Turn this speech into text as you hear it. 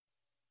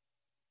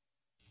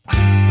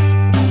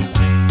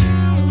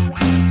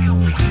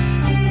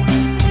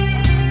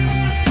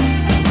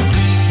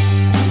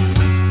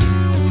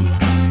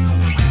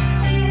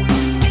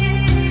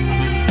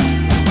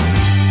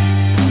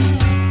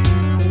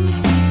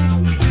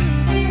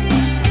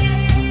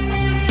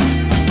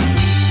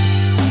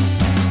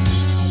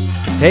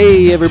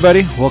Hey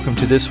everybody, welcome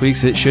to this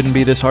week's It Shouldn't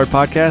Be This Hard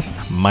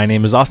podcast. My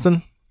name is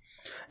Austin.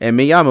 And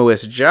me, I'm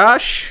with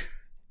Josh.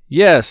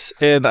 Yes,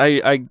 and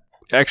I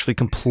actually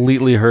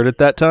completely heard it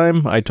that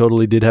time. I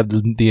totally did have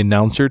the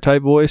announcer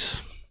type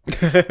voice.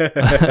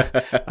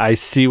 I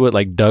see what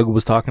like Doug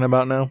was talking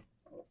about now.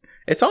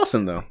 It's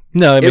awesome though.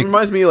 No, it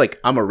reminds me like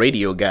I'm a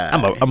radio guy.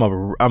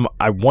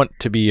 I want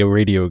to be a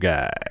radio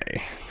guy.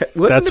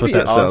 That's what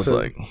that awesome? sounds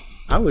like.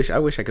 I wish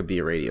I could be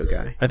a radio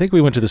guy. I think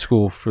we went to the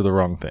school for the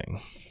wrong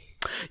thing.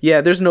 Yeah,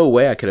 there's no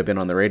way I could have been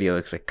on the radio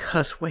because I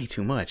cuss way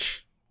too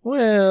much.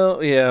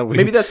 Well, yeah.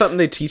 Maybe that's something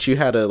they teach you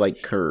how to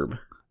like curb.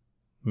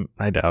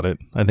 I doubt it.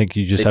 I think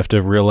you just have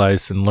to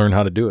realize and learn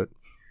how to do it.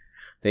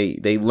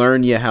 They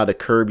learn you how to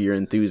curb your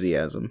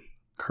enthusiasm.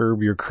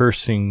 Curb your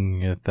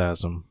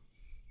cursing-thasm.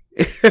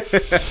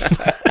 That's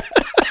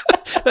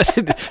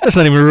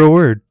not even a real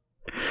word.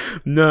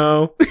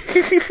 No.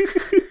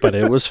 But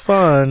it was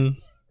fun.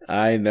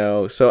 I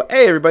know. So,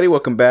 hey, everybody,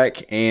 welcome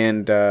back.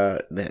 And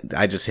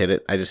I just hit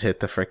it. I just hit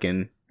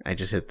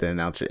the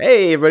announcer.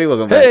 Hey, everybody,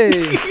 welcome back.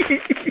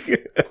 Hey.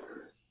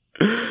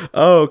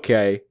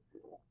 Okay.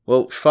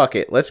 Well, fuck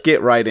it. Let's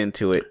get right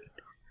into it.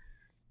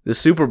 The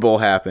Super Bowl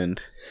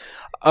happened.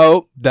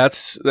 Oh,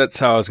 that's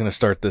how I was going to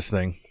start this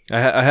thing.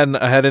 I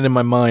had it in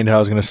my mind how I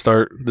was going to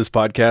start this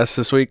podcast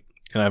this week,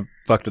 and I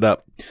fucked it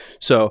up.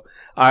 So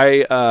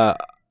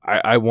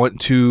I want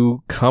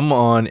to come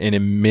on and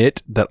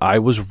admit that I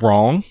was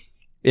wrong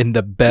in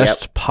the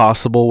best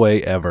possible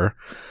way ever.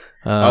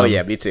 Oh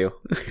yeah, me too.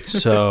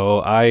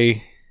 So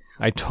I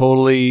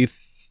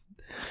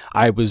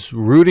was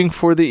rooting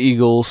for the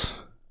Eagles.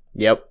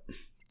 Yep.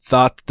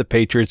 Thought the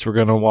Patriots were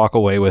going to walk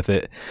away with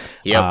it.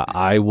 Yep.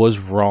 I was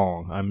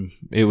wrong.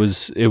 It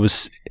was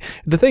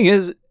the thing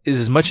is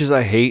as much as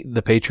I hate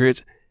the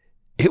Patriots,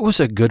 it was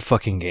a good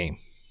fucking game.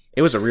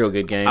 It was a real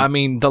good game. I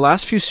mean, the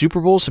last few Super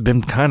Bowls have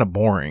been kind of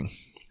boring.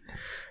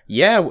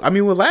 Yeah, I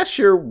mean, well, last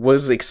year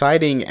was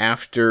exciting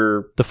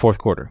after the fourth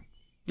quarter.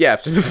 Yeah,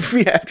 after the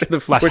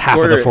fourth last half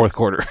quarter. of the fourth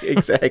quarter.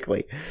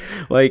 Exactly.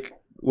 Like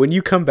when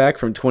you come back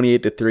from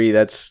 28-3,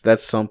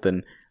 that's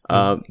something.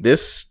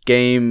 This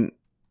game,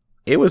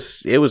 it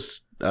was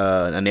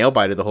a nail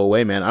biter the whole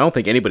way, man. I don't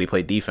think anybody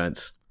played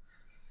defense.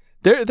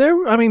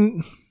 I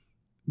mean,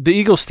 the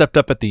Eagles stepped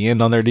up at the end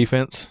on their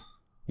defense.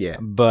 Yeah,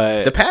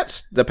 but the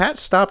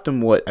Pats stopped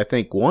them. What, I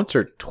think once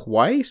or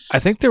twice. I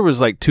think there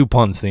was like 2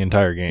 punts the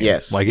entire game.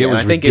 Yes, like it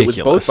was. I think ridiculous.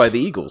 It was both by the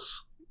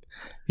Eagles.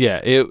 Yeah,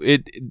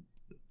 it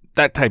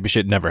that type of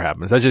shit never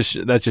happens. That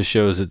just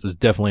shows it was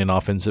definitely an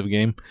offensive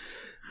game.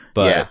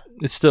 But yeah.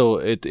 It's still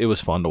it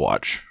was fun to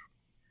watch.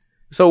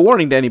 So,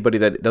 warning to anybody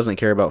that doesn't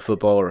care about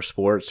football or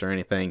sports or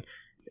anything,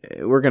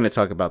 we're going to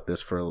talk about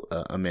this for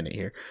a minute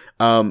here.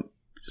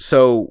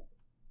 So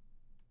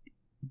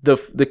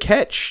the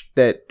catch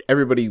that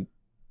everybody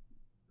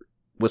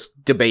was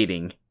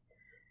debating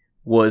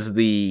was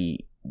the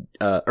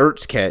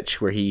Ertz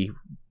catch where he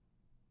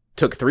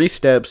took 3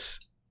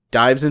 steps,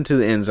 dives into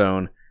the end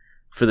zone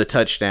for the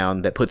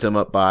touchdown that puts him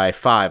up by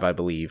 5, I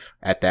believe,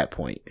 at that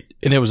point.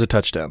 And it was a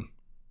touchdown.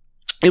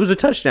 It was a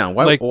touchdown.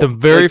 Why, the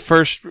very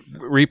first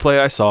replay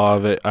I saw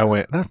of it, I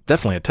went, that's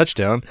definitely a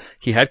touchdown.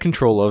 He had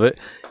control of it.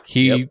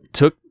 He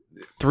took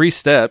 3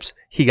 steps.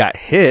 He got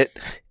hit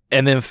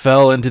and then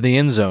fell into the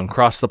end zone,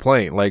 crossed the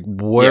plane. Like,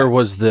 where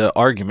was the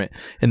argument?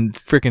 And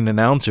freaking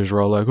announcers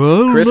were all like,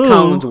 well, I don't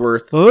know.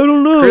 Collinsworth. I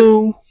don't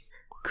know.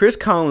 Chris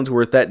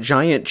Collinsworth, that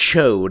giant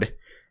chode.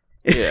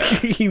 Yeah.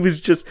 he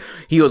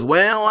goes,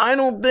 well, I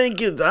don't think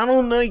he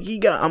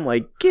got. I'm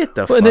like, get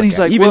the fuck and then he's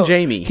out. like, even well,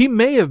 Jamie. He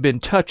may have been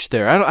touched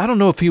there. I don't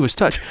know if he was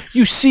touched.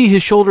 You see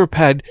his shoulder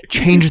pad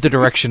change the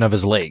direction of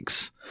his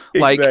legs.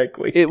 Like,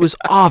 exactly. It was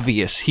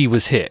obvious he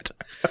was hit.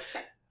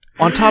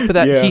 On top of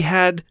that, he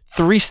had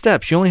 3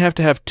 steps. You only have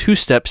to have 2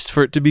 steps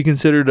for it to be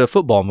considered a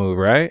football move,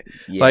 right?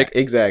 Yeah, like,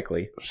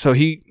 exactly. So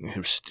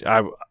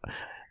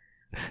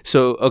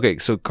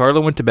so Carla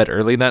went to bed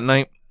early that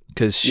night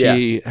because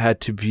she had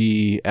to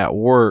be at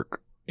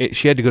work.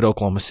 She had to go to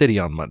Oklahoma City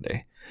on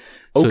Monday.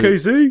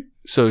 OKC.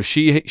 So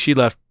she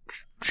left.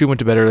 She went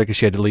to bed early because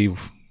she had to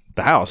leave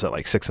the house at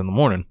like 6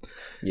 a.m.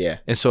 Yeah.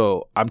 And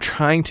so I'm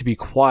trying to be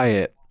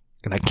quiet,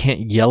 and I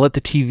can't yell at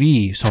the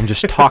TV, so I'm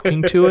just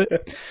talking to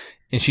it.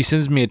 And she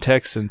sends me a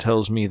text and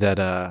tells me that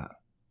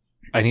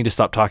I need to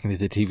stop talking to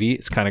the TV.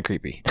 It's kind of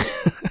creepy.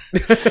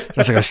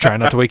 I was trying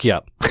not to wake you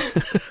up.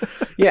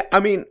 Yeah, I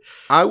mean,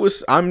 I'm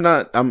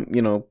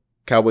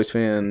Cowboys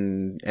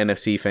fan,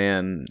 NFC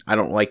fan. I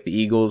don't like the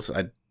Eagles.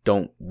 I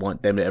don't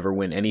want them to ever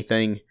win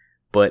anything,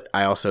 but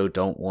I also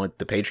don't want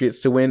the Patriots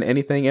to win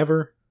anything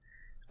ever.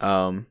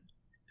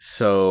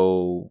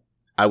 So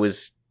I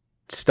was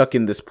stuck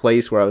in this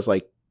place where I was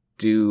like,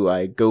 do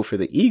I go for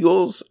the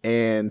Eagles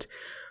and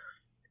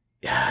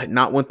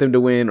not want them to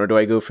win, or do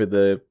I go for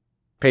the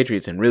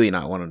Patriots and really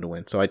not want them to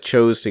win? So I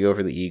chose to go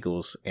for the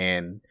Eagles,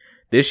 and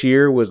this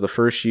year was the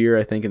first year,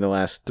 I think, in the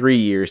last 3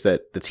 years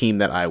that the team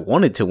that I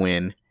wanted to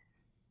win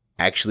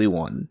actually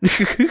won.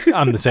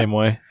 I'm the same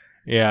way.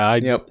 Yeah.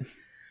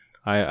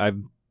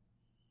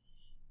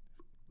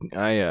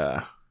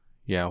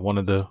 One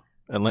of the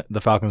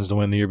the Falcons to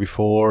win the year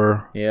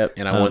before. Yep,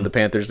 and I wanted the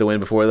Panthers to win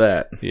before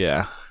that.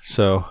 Yeah,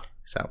 so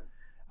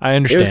I it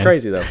understand. was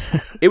crazy though.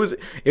 it was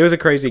a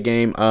crazy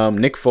game.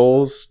 Nick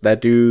Foles,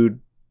 that dude,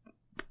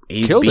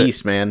 he's Killed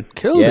beast, man.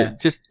 Killed it.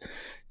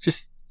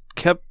 Just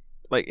kept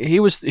like he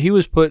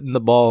was putting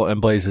the ball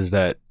in places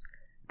that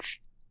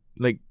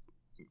like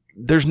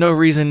there's no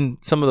reason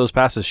some of those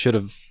passes should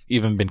have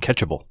even been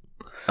catchable.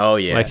 Oh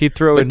yeah, like he'd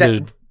throw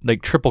into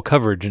like triple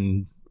coverage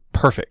and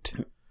perfect.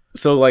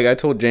 So like I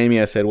told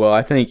Jamie, I said, well,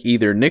 I think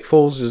either Nick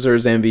Foles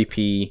deserves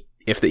MVP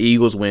if the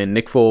Eagles win,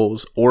 Nick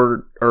Foles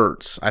or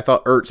Ertz. I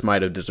thought Ertz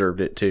might have deserved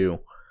it too,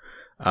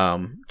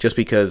 just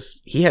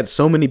because he had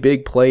so many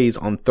big plays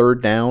on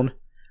third down.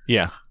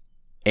 Yeah,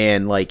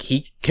 and like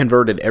he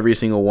converted every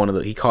single one of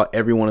the. He caught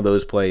every one of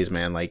those plays,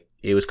 man. Like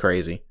it was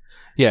crazy.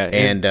 Yeah,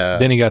 and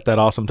then he got that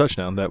awesome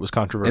touchdown that was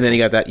controversial. And then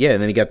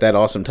he got that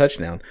awesome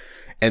touchdown.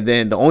 And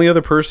then the only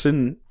other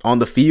person on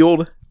the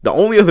field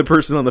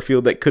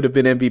that could have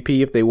been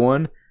MVP if they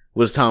won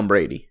was Tom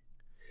Brady.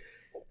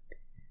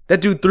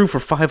 That dude threw for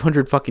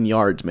 500 fucking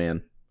yards,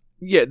 man.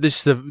 Yeah,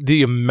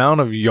 the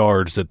amount of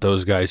yards that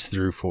those guys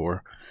threw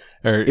for.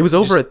 It was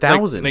over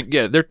 1,000. Like,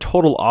 yeah, their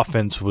total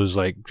offense was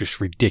like just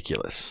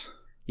ridiculous.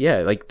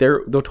 Yeah, like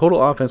the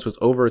total offense was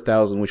over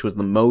 1,000, which was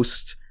the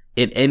most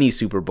in any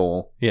Super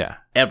Bowl. Yeah,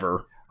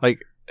 ever.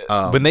 Like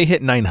when they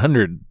hit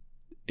 900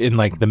 in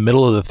like the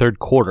middle of the third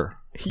quarter,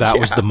 that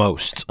was the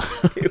most.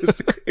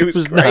 It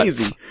was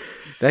crazy. Nuts.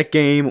 That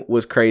game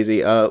was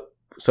crazy.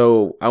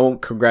 So I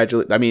won't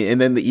congratulate. I mean, and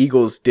then the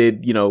Eagles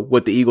did,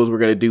 what the Eagles were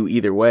going to do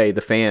either way.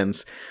 The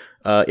fans,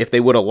 if they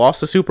would have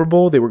lost the Super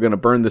Bowl, they were going to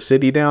burn the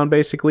city down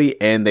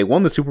basically, and they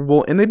won the Super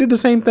Bowl, and they did the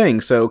same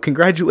thing. So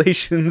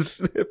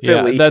congratulations,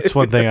 Philly. Yeah, that's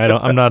one thing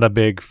I'm not a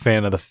big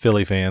fan of the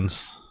Philly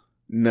fans.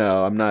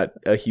 No, I'm not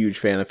a huge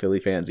fan of Philly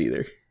fans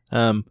either.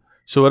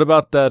 So what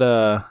about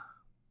that?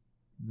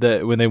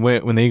 That when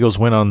the Eagles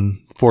went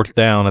on fourth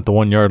down at the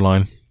 1 yard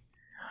line.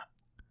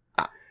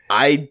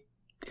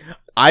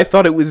 I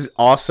thought it was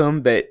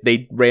awesome that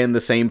they ran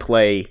the same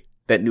play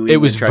that New England. It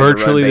was tried to run,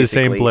 virtually the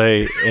same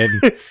play.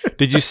 And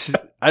did you?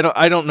 I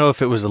don't know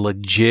if it was a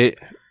legit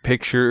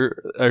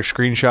picture or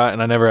screenshot,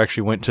 and I never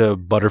actually went to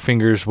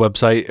Butterfinger's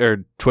website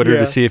or Twitter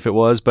to see if it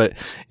was, but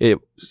it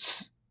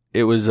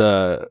was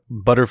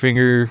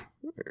Butterfinger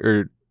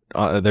or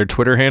their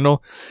Twitter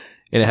handle,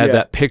 and it had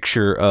that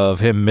picture of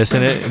him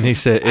missing it, and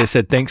it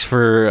said thanks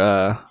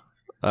for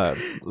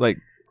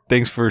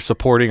thanks for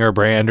supporting our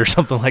brand or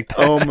something like that.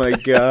 Oh my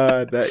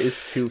god, that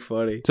is too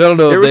funny. So I don't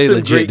know if they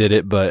legit did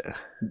it, but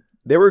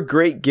there were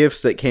great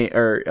gifts that came,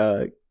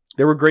 or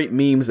there were great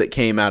memes that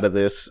came out of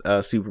this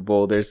Super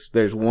Bowl.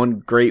 There's one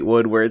great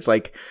one where it's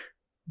like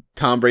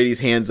Tom Brady's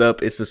hands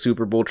up, it's the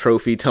Super Bowl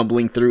trophy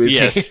tumbling through his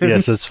hands.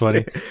 Yes, that's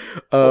funny.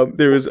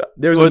 There was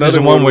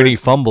another one where he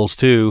fumbles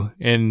too,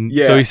 and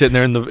so he's sitting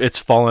there and it's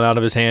falling out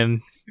of his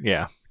hand.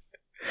 Yeah,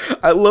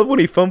 I love when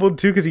he fumbled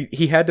too because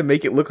he had to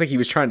make it look like he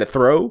was trying to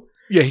throw.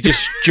 Yeah, he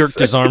just jerked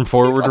his arm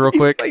forward real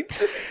quick.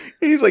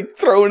 He's like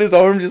throwing his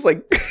arm just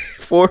like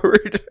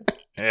forward.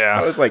 Yeah.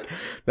 I was like,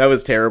 that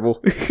was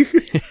terrible.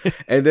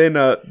 And then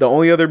the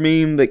only other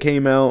meme that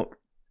came out,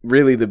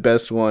 really the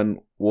best one,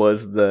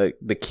 was the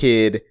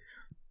kid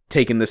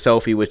taking the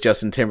selfie with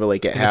Justin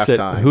Timberlake at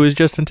halftime. Who is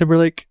Justin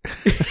Timberlake?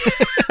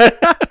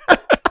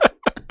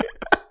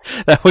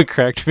 That one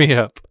cracked me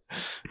up.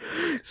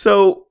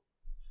 So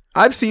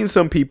I've seen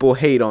some people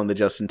hate on the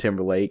Justin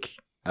Timberlake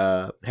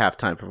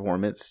halftime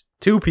performance.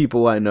 Two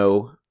people I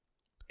know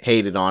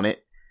hated on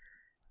it.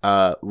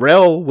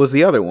 Rel was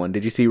the other one.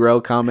 Did you see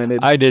Rel commented?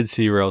 I did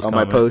see Rel's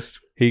comment. My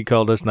post. He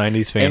called us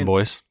 90s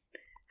fanboys.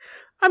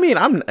 I mean,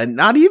 I'm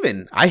not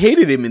even. I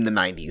hated him in the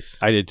 90s.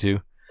 I did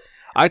too.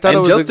 I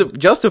thought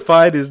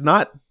Justified is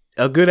not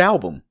a good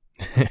album.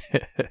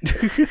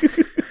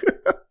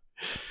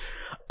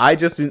 I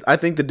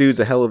think the dude's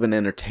a hell of an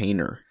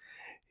entertainer.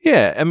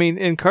 Yeah, I mean,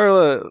 and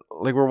Carla,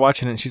 like, we're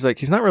watching it, and she's like,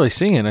 he's not really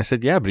singing. I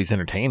said, yeah, but he's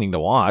entertaining to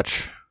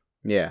watch.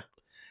 Yeah.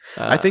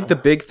 I think the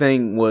big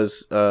thing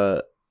was,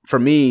 for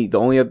me, the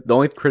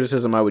only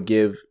criticism I would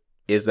give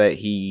is that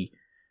he,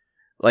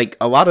 like,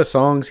 a lot of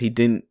songs he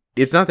didn't,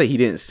 it's not that he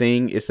didn't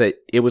sing, it's that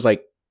it was,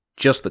 like,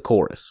 just the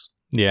chorus.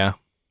 Yeah.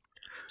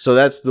 So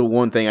that's the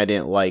one thing I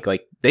didn't like.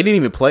 Like, they didn't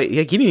even play,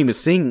 he didn't even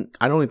sing,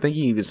 I don't even think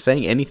he even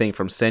sang anything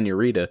from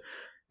Senorita.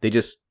 They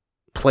just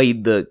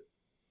played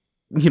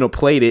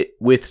it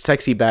with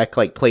Sexy Back,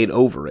 like, played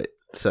over it.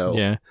 So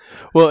yeah.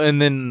 Well,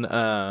 and then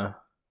I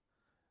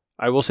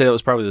will say that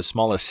was probably the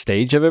smallest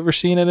stage I've ever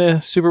seen at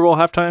a Super Bowl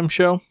halftime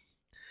show.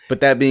 But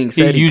that being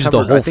said, he used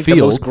covered, the whole field.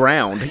 The most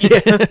ground.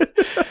 Yeah.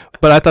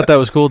 But I thought that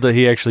was cool that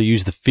he actually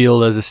used the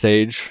field as a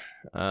stage.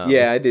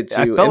 Yeah, I did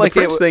too. The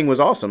Prince thing was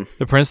awesome.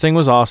 The Prince thing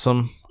was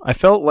awesome. I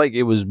felt like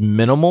it was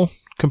minimal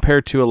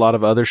compared to a lot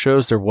of other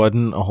shows. There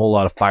wasn't a whole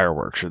lot of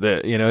fireworks, or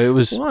that, it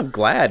was. Well, I'm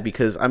glad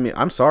because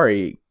I'm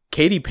sorry,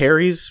 Katy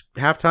Perry's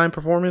halftime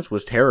performance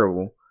was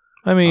terrible.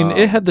 I mean,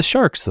 it had the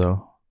Sharks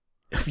though.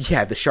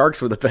 Yeah, the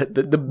Sharks were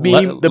the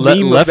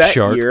meme of that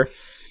shark. year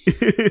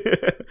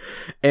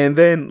And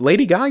then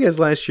Lady Gaga's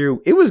last year,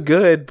 it was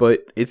good,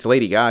 but it's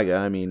Lady Gaga.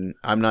 I mean,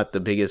 I'm not the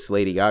biggest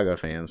Lady Gaga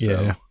fan, so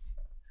Yeah.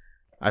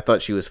 I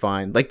thought she was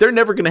fine. Like, they're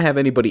never going to have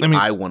anybody I mean-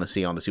 I want to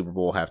see on the Super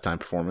Bowl halftime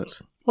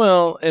performance.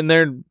 Well, and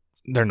they're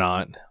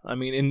not. I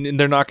mean, and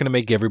they're not going to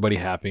make everybody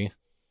happy.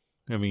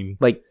 I mean,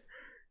 Like,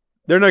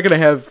 they're not going to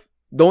have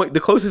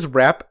the closest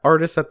rap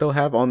artist that they'll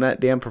have on that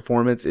damn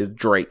performance is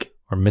Drake.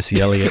 or Missy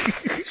Elliott.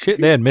 Shit,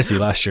 they had Missy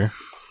last year.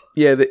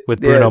 Yeah, With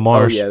Bruno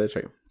Mars. Oh, yeah, that's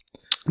right.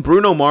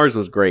 Bruno Mars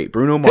was great.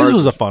 Bruno Mars His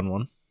was a fun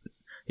one.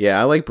 Yeah,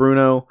 I like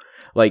Bruno.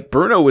 Like,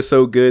 Bruno was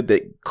so good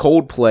that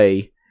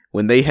Coldplay,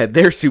 when they had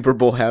their Super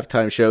Bowl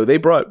halftime show, they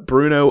brought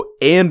Bruno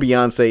and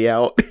Beyonce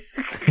out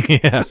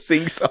Yeah. to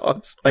sing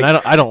songs. Like, And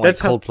I don't like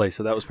that's how- Coldplay,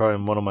 so that was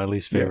probably one of my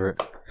least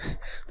favorite.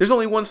 there's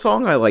only one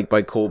song I like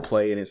by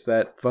Coldplay, and it's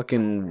that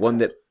fucking one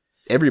that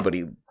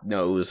everybody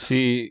knows.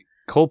 See,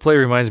 Coldplay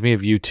reminds me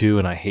of U2,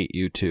 and I hate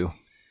U2.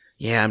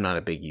 Yeah, I'm not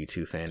a big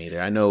U2 fan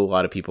either. I know a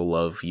lot of people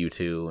love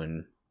U2,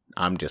 and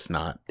I'm just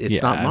not. It's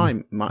Yeah,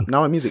 not not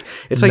my music.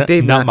 It's like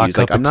Dave not Matthews.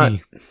 my Like, cup I'm of not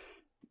tea.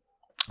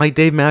 like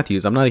Dave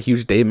Matthews. I'm not a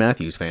huge Dave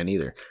Matthews fan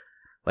either.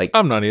 Like,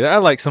 I'm not either. I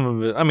like some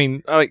of it. I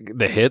mean, I like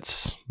the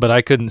hits, but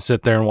I couldn't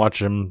sit there and watch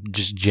them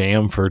just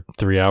jam for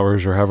 3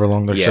 hours or however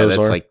long their yeah, shows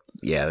that's are. like,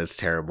 yeah, that's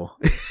terrible.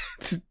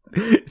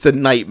 it's a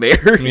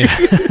nightmare. Yeah.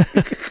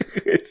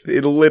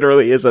 It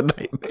literally is a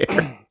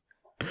nightmare.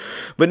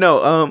 But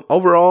no,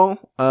 overall,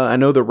 I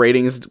know the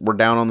ratings were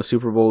down on the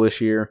Super Bowl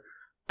this year,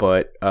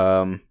 but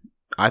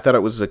I thought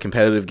it was a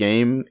competitive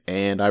game,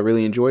 and I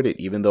really enjoyed it,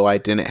 even though I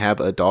didn't have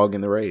a dog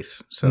in the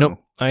race. So Nope.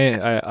 I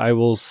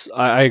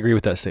agree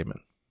with that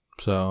statement.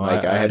 So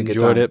Like, I had a good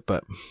enjoyed time. it,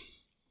 but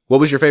What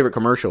was your favorite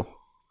commercial?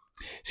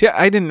 see,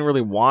 I didn't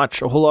really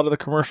watch a whole lot of the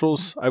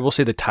commercials. I will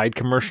say the Tide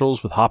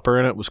commercials with Hopper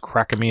in it was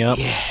cracking me up.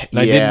 Yeah, And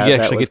I didn't that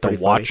actually was get to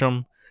pretty watch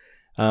funny.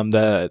 them.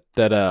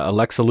 That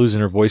Alexa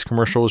losing her voice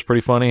commercial was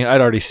pretty funny.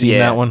 I'd already seen Yeah.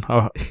 that one.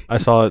 I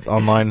saw it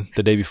online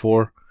the day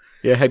before.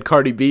 Yeah, it had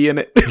Cardi B in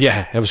it.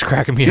 Yeah, it was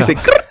cracking me She's up.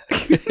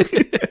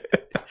 like,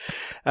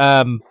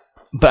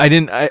 But I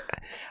didn't.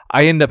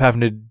 I ended up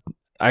having to.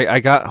 I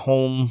got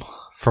home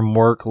from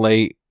work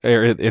late,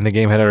 and the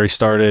game had already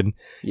started,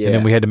 yeah, and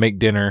then we had to make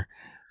dinner.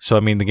 So I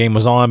mean, the game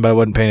was on, but I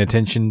wasn't paying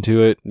attention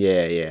to it.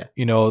 yeah.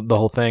 You know, the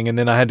whole thing, and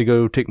then I had to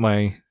go take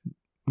my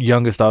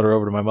youngest daughter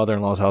over to my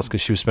mother-in-law's house because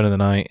she was spending the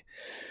night.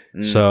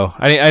 Mm. So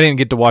I didn't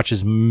get to watch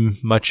as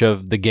much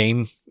of the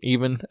game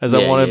even as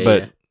I wanted,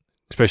 but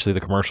especially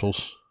the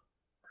commercials.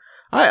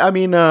 I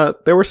mean,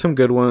 there were some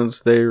good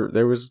ones. There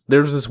was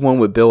this one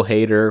with Bill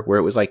Hader where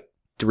it was like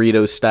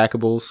Doritos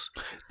stackables.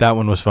 That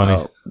one was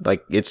funny.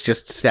 Like, it's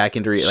just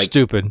stacking Doritos. Like,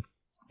 Stupid.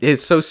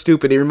 it's so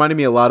stupid. It reminded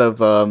me a lot of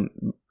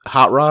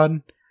Hot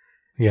Rod.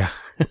 Yeah.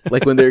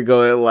 Like when they're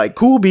going like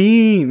cool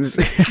beans.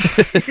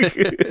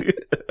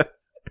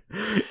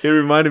 It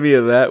reminded me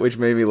of that, which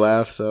made me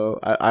laugh. So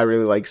I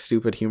really like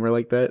stupid humor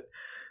like that.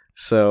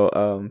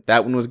 So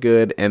that one was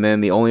good. And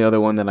then the only other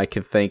one that I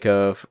can think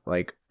of,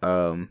 like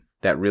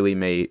that really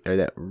made, or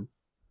that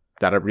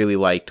I really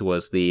liked,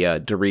 was the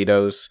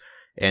Doritos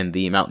and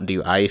the Mountain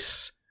Dew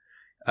Ice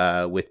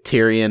with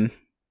Tyrion.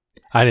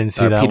 I didn't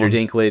see that Peter one.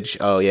 Dinklage.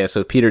 Oh yeah,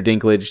 so Peter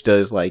Dinklage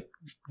does like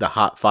the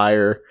hot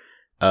fire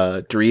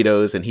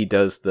Doritos, and he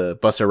does the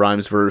Busta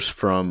Rhymes verse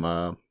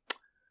from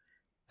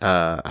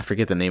I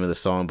forget the name of the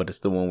song, but it's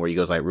the one where he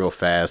goes like real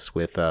fast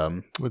with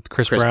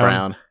Chris Chris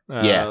Brown.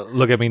 Yeah.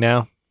 Look at me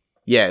now.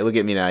 Yeah, look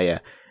at me now. Yeah.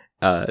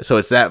 So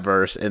it's that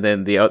verse, and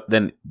then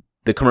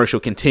the commercial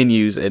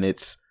continues, and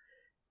it's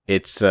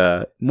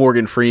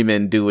Morgan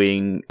Freeman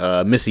doing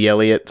Missy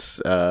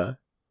Elliott's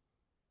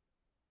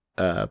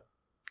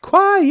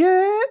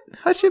Quiet,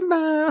 hush your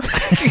mouth.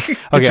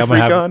 Okay, I'm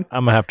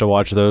gonna have to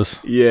watch those.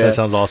 Yeah, That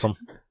sounds awesome.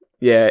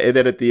 yeah. And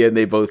then at the end,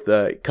 they both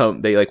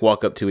they like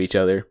walk up to each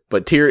other.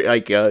 But Peter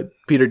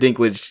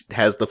Dinklage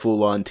has the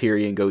full on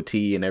Tyrion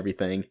goatee and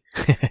everything.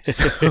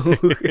 So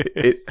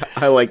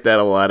I like that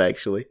a lot,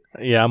 actually.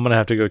 Yeah, I'm gonna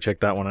have to go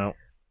check that one out.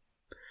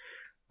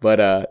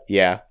 But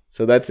yeah.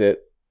 So that's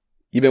it.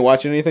 You been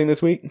watching anything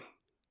this week?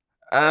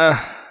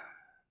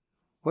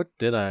 What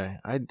did I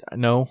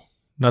no,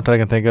 not that I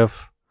can think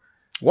of.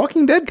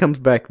 Walking Dead comes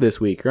back this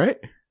week, right?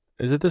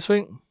 Is it this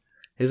week?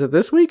 Is it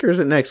this week or is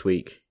it next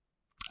week?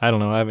 I don't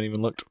know. I haven't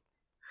even looked.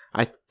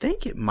 I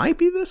think it might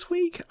be this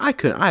week. I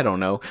don't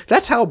know.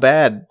 That's how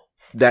bad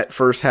that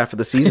first half of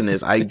the season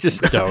is. I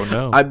just don't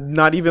know. I'm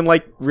not even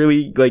like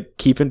really like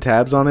keeping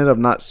tabs on it.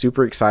 I'm not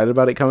super excited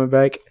about it coming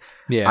back.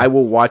 Yeah, I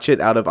will watch it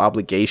out of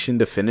obligation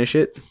to finish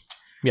it.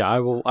 yeah. I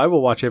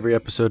will watch every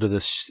episode of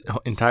this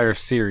entire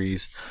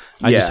series.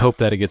 I just Yeah. hope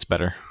that it gets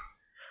better.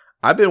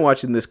 I've been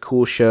watching this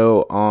cool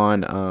show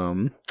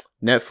on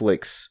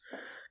Netflix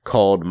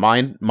called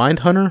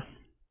Mindhunter.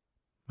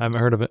 I haven't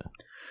heard of it.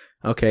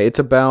 Okay, it's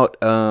about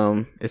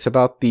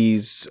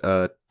these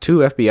two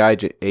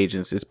FBI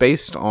agents. It's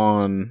based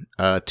on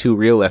two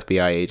real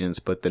FBI agents,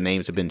 but the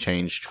names have been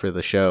changed for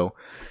the show.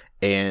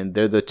 And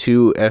they're the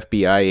two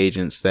FBI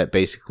agents that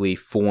basically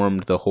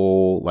formed the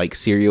whole like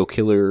serial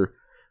killer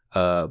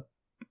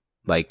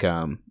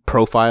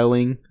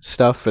profiling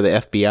stuff for the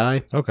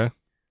FBI, Okay.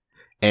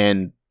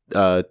 and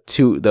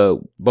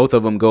both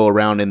of them go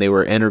around and they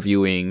were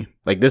interviewing,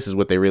 like, this is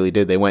what they really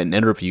did. They went and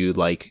interviewed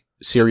like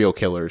serial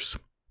killers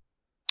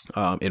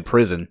in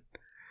prison,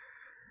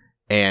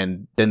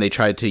 and then they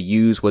tried to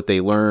use what they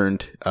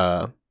learned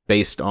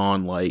based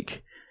on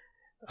like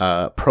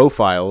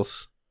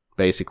profiles,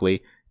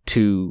 basically,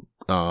 to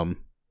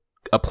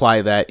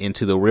apply that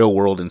into the real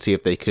world and see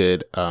if they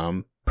could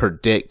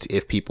predict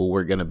if people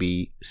were going to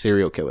be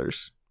serial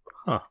killers.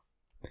 Huh.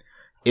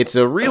 It's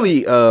a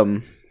really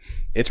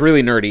it's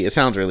really nerdy. It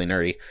sounds really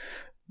nerdy.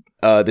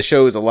 The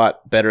show is a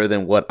lot better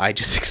than what I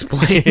just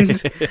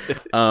explained.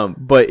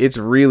 But it's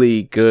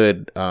really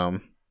good.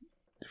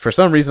 For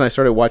some reason I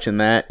started watching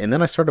that, and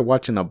then I started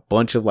watching a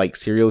bunch of like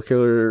serial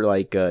killer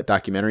like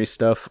documentary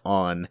stuff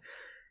on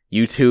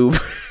YouTube.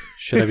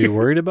 Should I be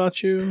worried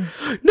about you?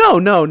 No.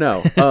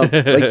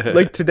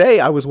 Like today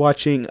I was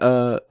watching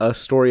a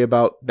story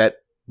about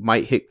that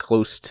might hit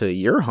close to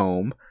your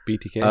home.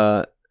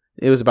 BTK.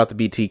 It was about the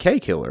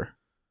BTK killer.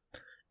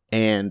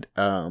 And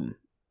that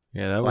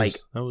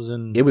was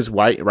in. It was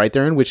right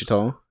there in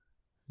Wichita.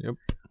 Yep.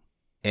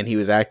 And he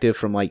was active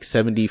from like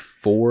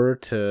 74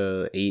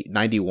 to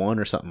 91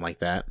 or something like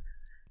that.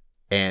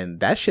 And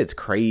that shit's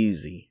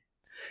crazy.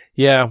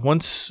 Yeah,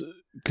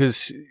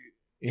 because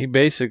he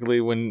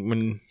basically,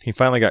 when he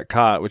finally got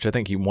caught, which I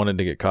think he wanted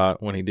to get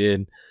caught when he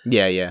did.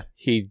 Yeah.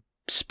 He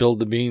spilled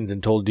the beans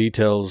and told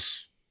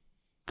details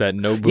that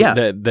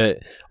that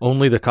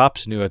only the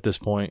cops knew at this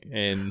point.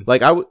 And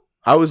like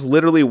I was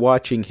literally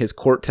watching his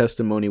court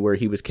testimony where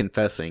he was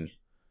confessing.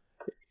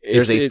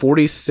 There's a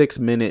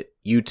 46-minute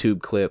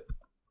YouTube clip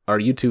or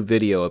YouTube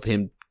video of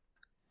him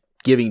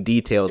giving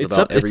details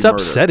about every murder.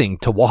 It's upsetting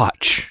to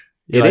watch.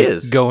 It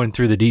is. Going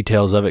through the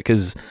details of it,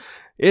 because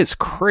it's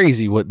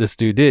crazy what this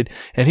dude did.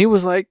 And he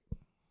was like,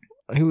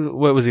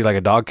 what was he, like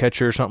a dog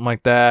catcher or something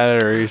like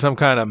that? Or some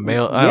kind of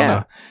male, I don't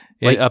know,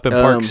 like, up in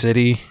Park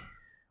City.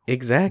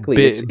 Exactly.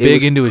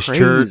 Big into his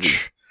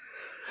church.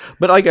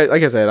 But like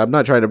I said, I'm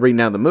not trying to bring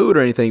down the mood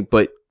or anything,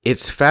 but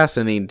it's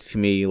fascinating to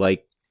me,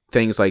 like,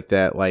 things like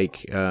that.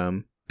 Like,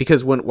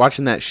 because when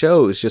watching that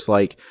show, it's just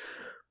like,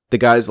 the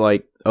guy's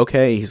like,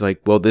 okay, he's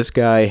like, well, this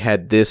guy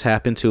had this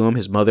happen to him.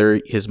 His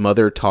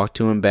mother talked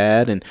to him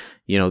bad, and,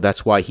 you know,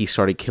 that's why he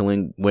started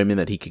killing women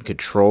that he could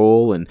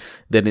control. And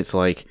then it's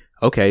like,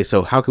 okay,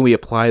 so how can we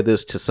apply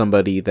this to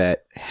somebody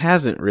that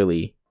hasn't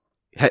really,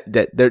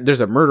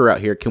 there's a murder out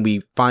here. Can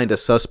we find a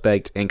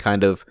suspect and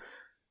kind of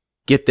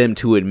get them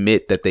to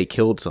admit that they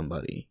killed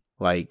somebody,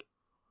 like,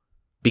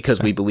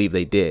 because we believe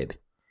they did?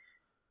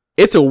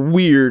 It's a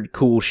weird,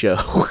 cool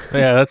show.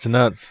 Yeah, that's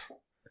nuts.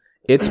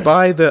 It's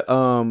by the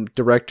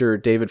director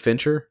David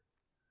Fincher.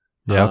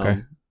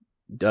 Yeah,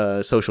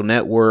 okay. Social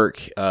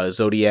Network,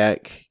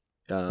 Zodiac.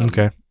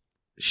 Okay.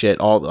 Shit,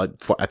 I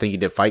think he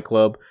did Fight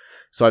Club.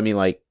 So I mean,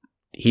 like,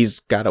 he's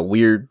got a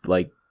weird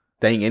like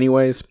thing,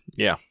 anyways.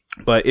 Yeah.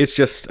 But it's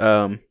just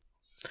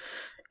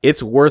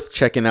it's worth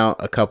checking out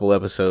a couple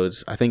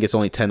episodes. I think it's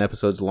only 10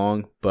 episodes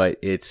long, but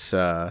it's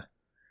I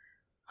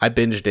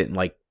binged it in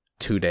like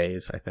 2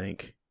 days, I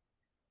think,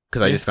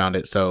 because I just found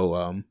it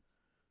so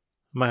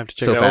might have to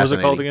check it out. What was it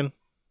called again?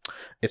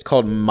 It's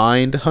called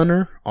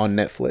Mindhunter on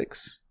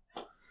Netflix.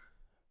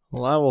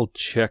 Well, I will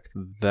check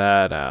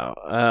that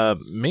out.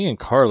 Me and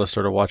Carla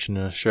started watching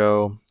a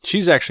show.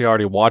 She's actually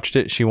already watched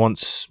it. She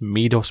wants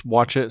me to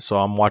watch it, so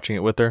I'm watching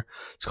it with her.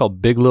 It's called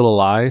Big Little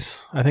Lies,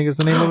 I think is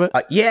the name of it.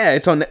 Yeah,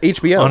 it's on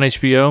HBO. On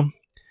HBO.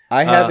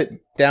 I have it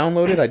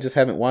downloaded. I just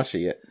haven't watched it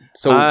yet.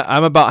 So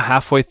I'm about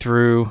halfway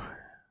through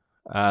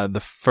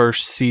the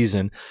first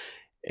season,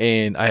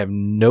 and I have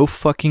no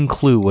fucking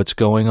clue what's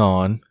going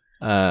on.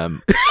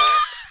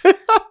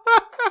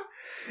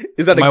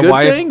 Is that a good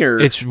thing? Or?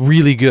 It's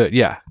really good,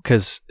 yeah,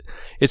 because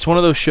it's one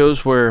of those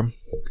shows where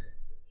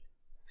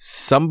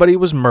somebody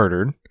was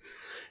murdered,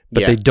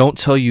 but they don't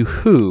tell you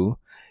who,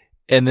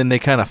 and then they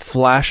kind of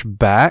flash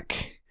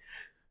back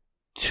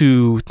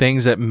to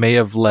things that may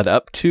have led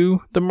up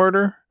to the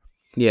murder.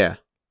 Yeah.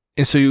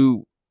 And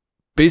so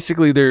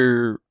basically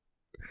they're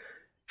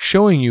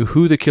showing you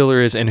who the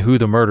killer is and who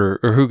the murderer,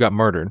 or who got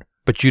murdered,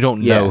 but you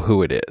don't know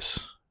who it is.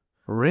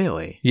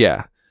 Really?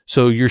 Yeah.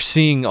 So you're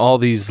seeing all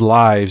these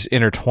lives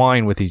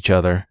intertwine with each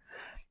other,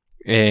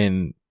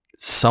 and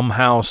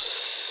somehow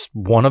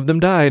one of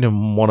them died,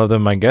 and one of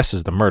them, I guess,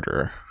 is the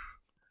murderer.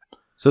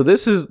 So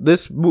this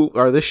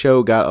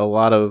show got a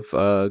lot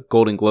of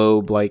Golden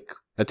Globe like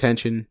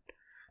attention,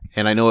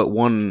 and I know it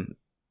won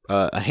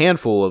a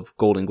handful of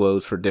Golden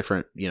Globes for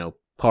different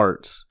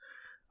parts.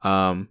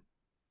 And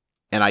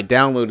I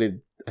downloaded,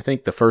 I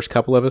think, the first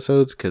couple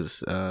episodes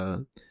because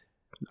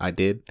I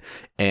did,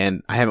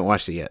 and I haven't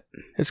watched it yet.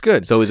 It's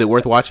good. So is it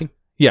worth watching?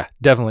 Yeah,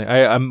 definitely.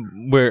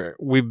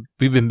 We've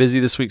been busy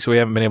this week, so we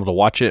haven't been able to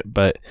watch it,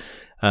 but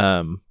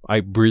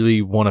I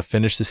really want to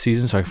finish the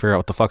season so I can figure out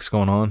what the fuck's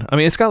going on. I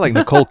mean, it's got like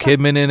Nicole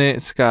Kidman in it.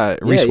 It's got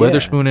Reese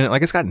Witherspoon in it.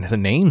 Like, it's got the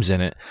names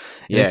in it.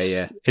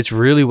 It's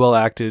really well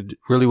acted,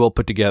 really well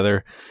put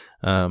together.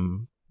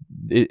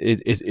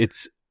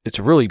 It's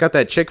really. It's got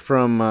that chick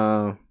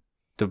from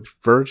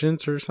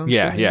Divergence or something.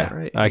 Yeah.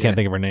 Right? I can't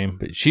think of her name,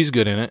 but she's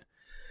good in it.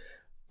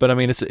 But I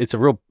mean, it's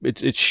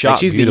shot. Like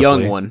she's the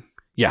beautifully. young one.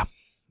 Yeah.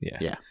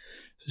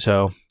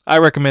 So I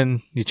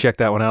recommend you check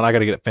that one out. I got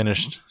to get it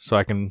finished so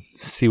I can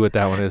see what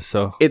that one is.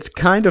 So It's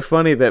kind of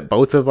funny that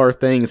both of our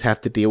things have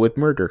to deal with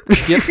murder.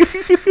 Yep.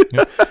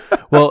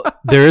 Well,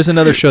 there is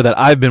another show that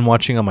I've been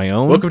watching on my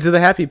own. Welcome to the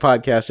Happy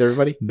Podcast,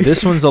 everybody.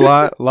 This one's a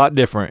lot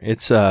different.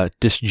 It's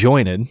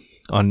Disjointed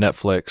on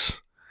Netflix.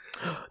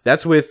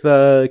 That's with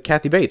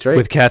Kathy Bates, right?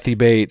 With Kathy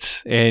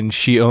Bates, and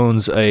she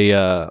owns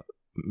a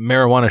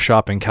marijuana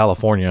shop in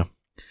California,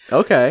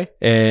 Okay.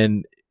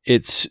 and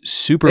it's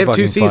super They have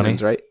fucking 2 seasons,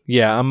 funny. right?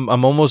 Yeah, I'm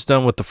almost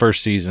done with the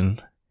first season,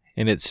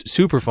 and it's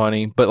super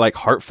funny, but like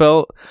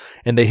heartfelt,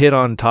 and they hit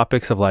on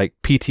topics of like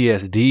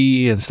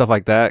PTSD and stuff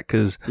like that,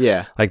 because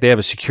Yeah. like they have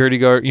a security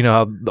guard. You know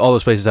how all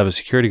those places have a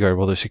security guard.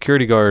 Well, the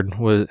security guard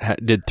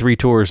did 3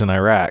 tours in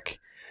Iraq,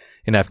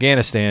 in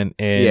Afghanistan,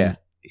 and Yeah.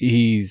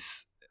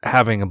 he's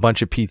having a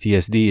bunch of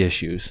PTSD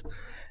issues.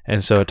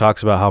 And so it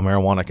talks about how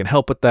marijuana can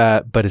help with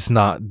that, but it's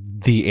not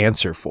the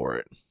answer for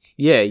it.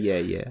 Yeah.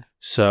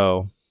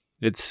 So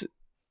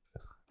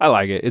I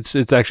like it.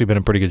 It's actually been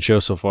a pretty good show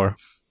so far.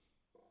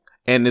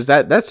 And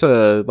that's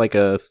a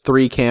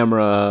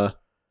 3-camera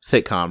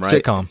sitcom,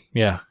 right? Sitcom,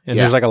 yeah. And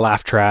Yeah. there's like a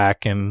laugh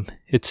track, and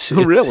it's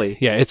Really?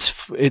 Yeah, it's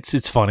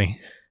funny.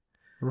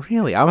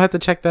 Really? I'll have to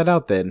check that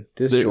out then.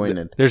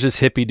 Disjointed. There's this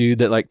hippie dude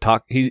that like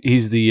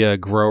he's the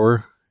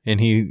grower, and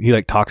he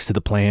like talks to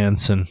the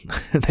plants, and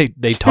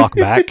they talk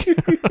back.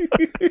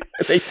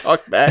 They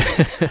talk back.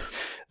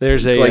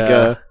 There's It's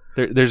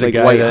there's like a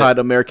guy White Hot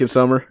American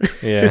Summer.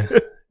 Yeah.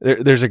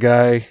 There's a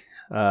guy.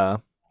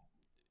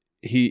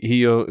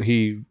 He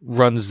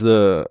runs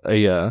a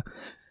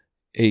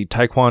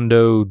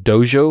taekwondo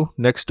dojo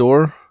next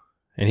door,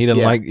 and he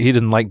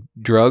didn't like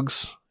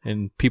drugs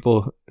and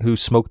people who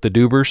smoke the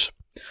doobers.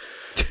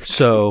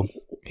 So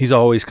he's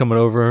always coming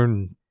over,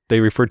 and they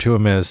refer to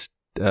him as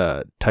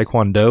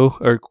Taekwondo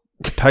or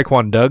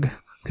Taekwondug,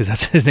 because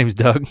that's his name's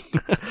Doug.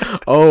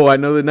 Oh, I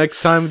know the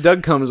next time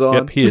Doug comes on.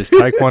 Yep, he is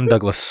Taekwon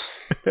Douglas.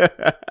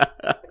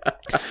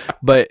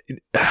 But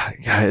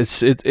yeah,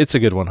 it's a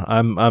good one.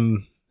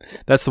 I'm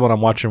that's the one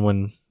I'm watching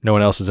when no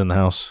one else is in the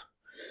house.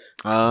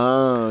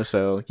 Oh,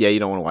 so yeah, you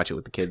don't want to watch it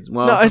with the kids.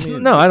 Well,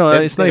 No, I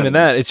don't. It's not even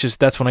that. that. It's just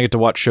that's when I get to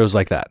watch shows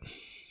like that.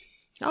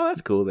 Oh,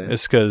 that's cool then.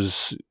 It's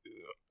because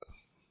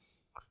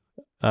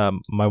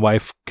my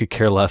wife could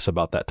care less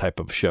about that type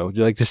of show.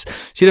 Like this,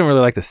 she didn't really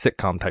like the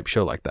sitcom type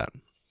show like that.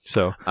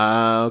 So,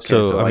 Okay.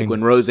 So I like mean-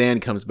 when Roseanne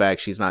comes back,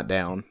 she's not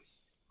down.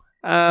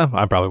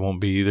 I probably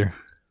won't be either.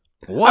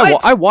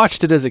 What? I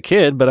watched it as a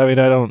kid, but I mean,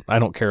 I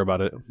don't care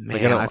about it.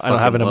 Like, Man, I don't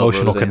have an fucking love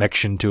emotional Roseanne.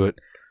 connection to it.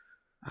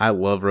 I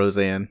love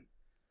Roseanne.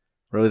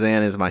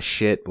 Roseanne is my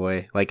shit,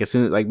 boy. Like as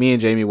soon as me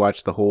and Jamie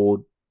watched the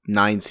whole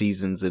 9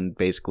 seasons in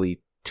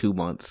basically 2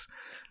 months.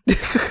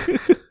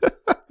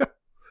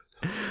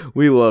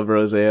 We love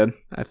Roseanne.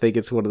 I think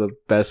it's one of the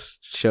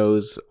best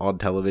shows on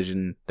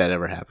television that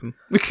ever happened.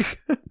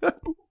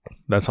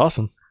 That's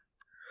awesome.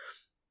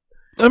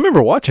 I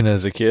remember watching it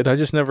as a kid. I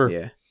just never.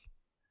 Yeah.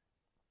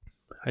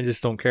 I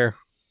just don't care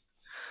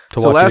to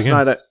So watch last it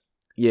again.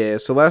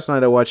 night, So last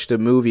night I watched a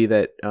movie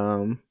that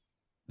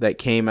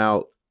came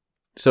out.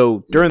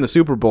 So during the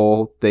Super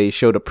Bowl, they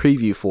showed a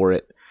preview for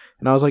it,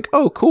 and I was like,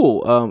 "Oh,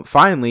 cool!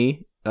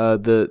 Finally,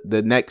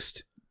 the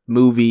next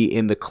movie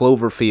in the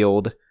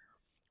Cloverfield."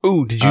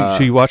 Ooh, did you? So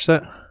you watched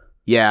that?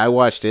 Yeah, I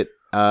watched it.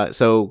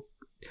 So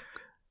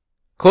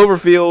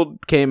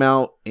Cloverfield came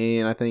out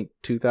in I think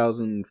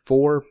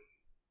 2004,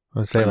 I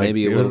would say or like,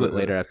 maybe a it was little bit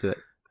later after that.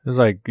 It was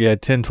like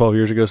 10, 12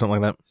 years ago,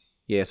 something like that.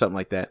 Yeah, something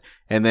like that.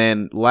 And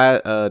then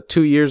 2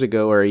 years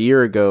ago or a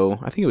year ago,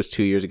 I think it was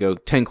 2 years ago,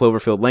 10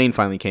 Cloverfield Lane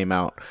finally came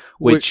out,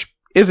 which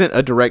isn't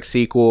a direct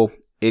sequel.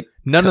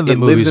 None of the it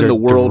lives movies in are the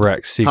world.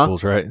 direct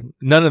sequels, right?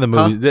 None of the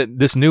movies.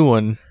 This new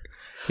one,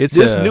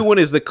 This new one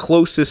is the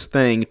closest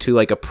thing to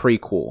like a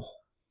prequel.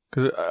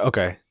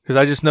 Because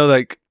I just know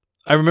like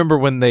I remember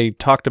when they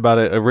talked about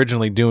it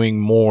originally doing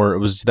more. It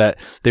was that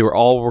they were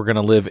going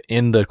to live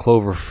in the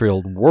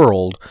Cloverfield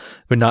world,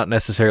 but not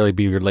necessarily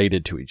be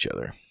related to each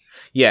other.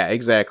 Yeah,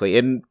 exactly.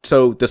 And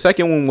so the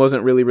second one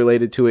wasn't really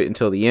related to it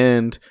until the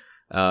end.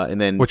 And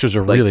then, Which was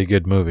a really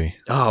good movie.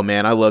 Oh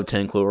man, I love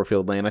 10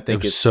 Cloverfield Lane. I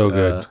think it's so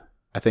good.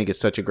 I think it's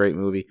such a great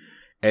movie.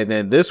 And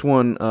then this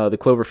one, the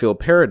Cloverfield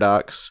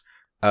Paradox.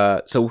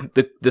 So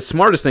the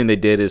smartest thing they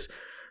did is,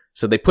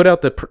 so they put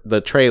out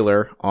the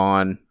trailer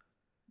on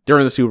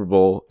during the Super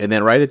Bowl, and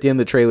then right at the end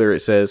of the trailer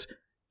it says,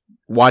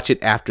 "Watch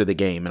it after the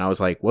game." And I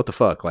was like, "What the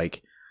fuck?"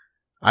 Like,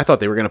 I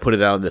thought they were gonna put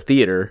it out in the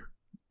theater.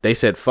 They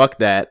said, "Fuck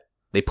that."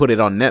 They put it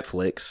on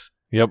Netflix.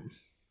 Yep.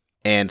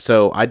 And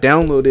so I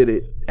downloaded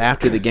it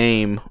after the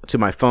game to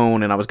my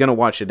phone, and I was gonna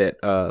watch it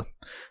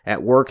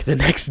at work the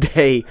next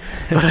day,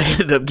 but I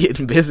ended up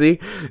getting busy,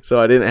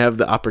 so I didn't have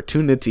the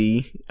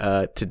opportunity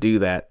to do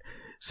that.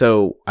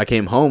 So I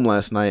came home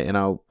last night,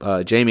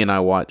 and Jamie and I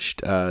watched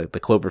the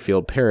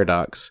Cloverfield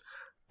Paradox,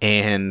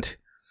 and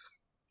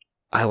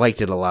I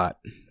liked it a lot.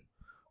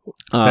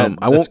 I That's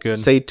won't good.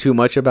 say too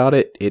much about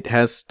it. It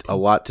has a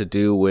lot to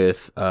do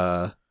with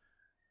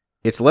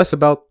it's less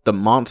about the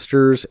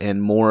monsters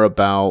and more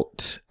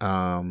about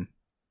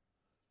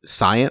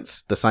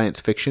science, the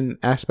science fiction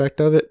aspect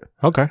of it.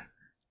 Okay.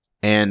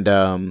 And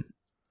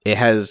it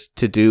has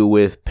to do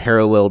with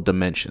parallel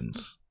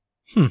dimensions.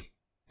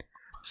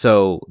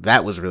 So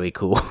that was really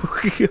cool.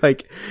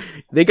 Like,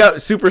 they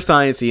got super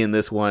sciencey in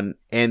this one.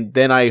 And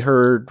then I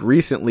heard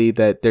recently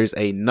that there's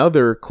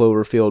another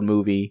Cloverfield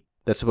movie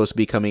that's supposed to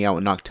be coming out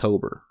in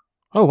October.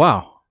 Oh,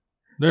 wow.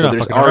 They're not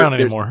fucking around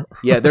anymore.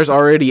 Yeah, there's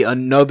already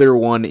another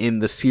one in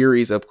the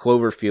series of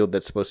Cloverfield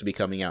that's supposed to be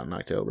coming out in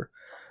October.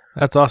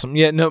 That's awesome.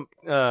 Yeah, no,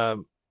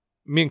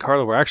 me and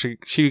Carla were actually,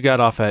 she got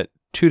off at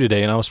 2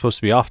 today, and I was supposed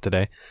to be off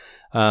today.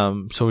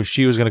 So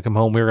she was going to come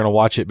home. We were going to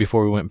watch it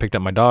before we went and picked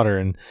up my daughter,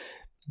 and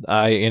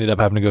I ended up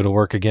having to go to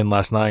work again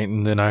last night,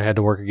 and then I had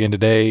to work again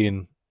today,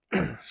 and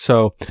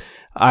so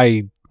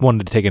I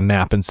wanted to take a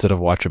nap instead of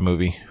watch a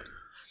movie.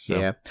 So,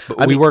 Yeah.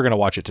 But we were going to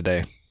watch it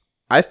today.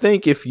 I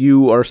think if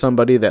you are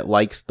somebody that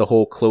likes the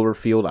whole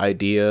Cloverfield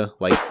idea,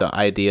 like the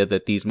idea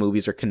that these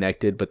movies are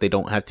connected, but they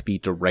don't have to be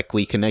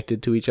directly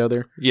connected to each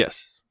other,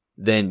 Yes.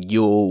 then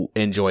you'll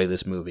enjoy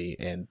this movie.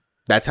 And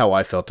that's how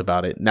I felt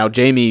about it. Now,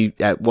 Jamie,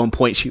 at one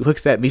point, she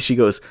looks at me, she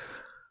goes,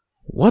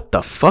 "What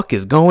the fuck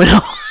is going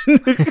on?"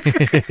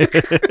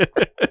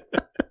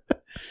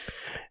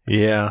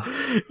 Yeah.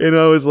 And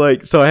I was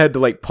like, so I had to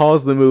like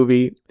pause the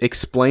movie,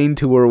 explain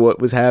to her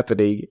what was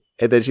happening.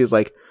 And then she's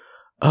like,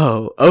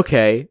 "Oh,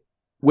 okay."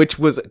 Which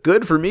was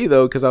good for me,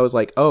 though, because I was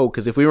like, oh,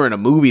 because if we were in a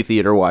movie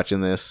theater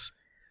watching this,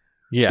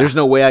 Yeah. there's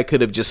no way I could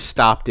have just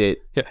stopped it.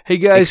 Yeah. Hey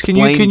guys, can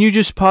you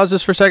just pause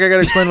this for a sec? I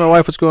gotta explain to my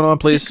wife what's going on,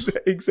 please.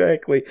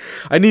 Exactly.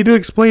 I need to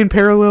explain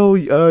parallel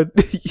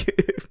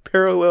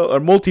parallel or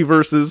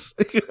multiverses.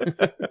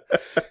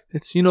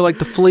 It's like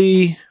the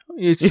flea.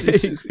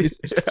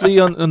 It's flea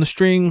on the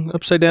string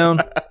upside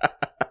down.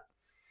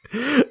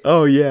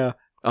 Oh yeah.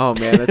 Oh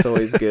man, that's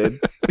always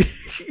good.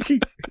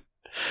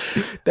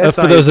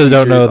 For those that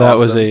don't know, that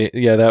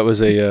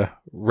was a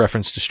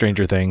reference to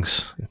Stranger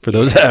Things. For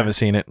those that haven't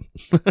seen it.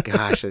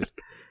 Gosh.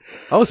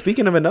 Oh,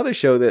 speaking of another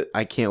show that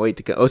I can't wait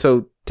to go. Oh,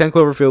 so 10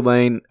 Cloverfield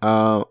Lane,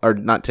 or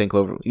not 10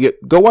 Cloverfield.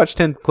 Go watch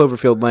 10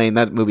 Cloverfield Lane.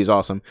 That movie's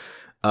awesome.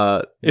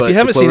 If you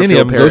haven't seen any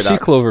of them, go see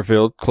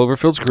Cloverfield.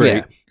 Cloverfield's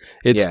great.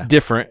 Yeah. It's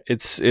different.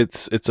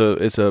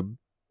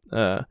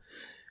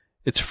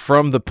 It's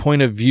from the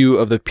point of view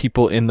of the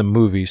people in the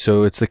movie,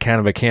 so it's the kind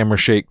of a camera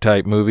shake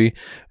type movie,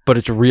 but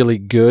it's really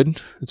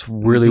good. It's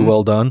really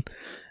well done.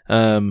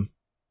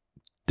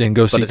 Then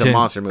go see. But it's a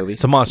monster movie.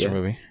 It's a monster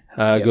movie.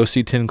 Go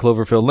see 10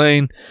 Cloverfield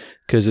Lane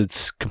because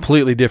it's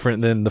completely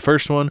different than the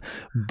first one,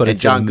 but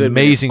it's an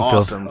amazing film.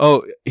 Awesome.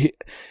 Oh,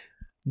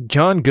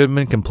 John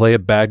Goodman can play a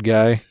bad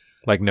guy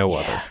like no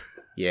other.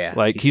 Yeah,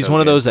 like he's one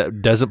of those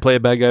that doesn't play a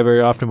bad guy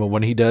very often, but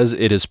when he does,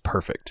 it is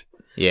perfect.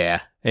 Yeah.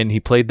 And he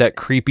played that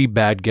creepy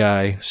bad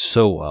guy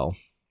so well.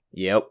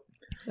 Yep.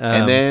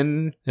 And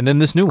then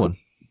this new one.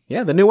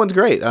 Yeah, the new one's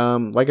great.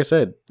 Like I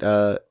said,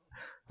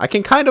 I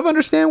can kind of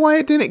understand why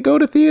it didn't go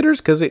to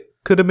theaters because it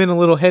could have been a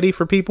little heady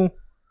for people.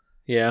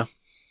 Yeah.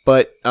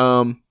 But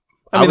I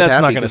mean,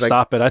 that's not going to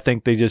stop it. I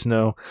think they just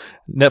know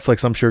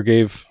Netflix, I'm sure,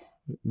 gave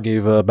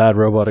Bad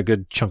Robot a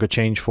good chunk of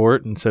change for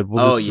it and said,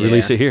 we'll just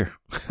release it here.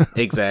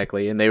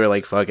 Exactly. And they were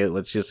like, fuck it,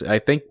 let's just, I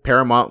think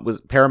Paramount was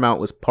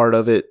part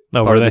of it,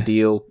 part of the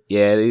deal.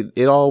 Yeah,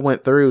 it all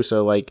went through.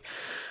 So like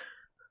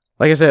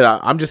I said,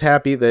 I'm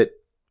happy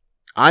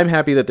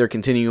that they're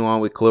continuing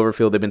on with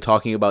Cloverfield. They've been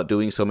talking about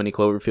doing so many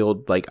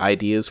Cloverfield like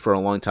ideas for a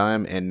long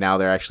time, and now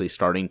they're actually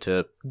starting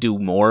to do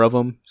more of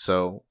them.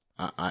 So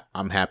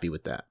I'm happy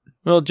with that.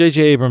 Well,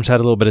 J.J. Abrams had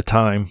a little bit of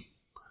time.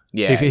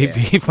 Yeah,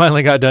 he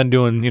finally got done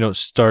doing,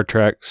 Star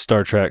Trek,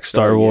 Star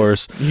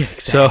Wars. Yeah,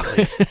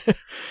 exactly. So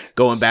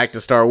going back to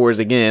Star Wars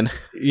again.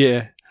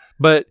 Yeah.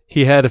 But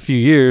he had a few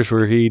years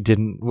where he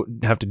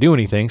didn't have to do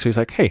anything, so he's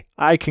like, "Hey,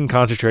 I can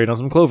concentrate on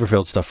some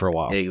Cloverfield stuff for a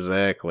while."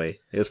 Exactly.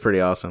 It was pretty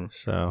awesome.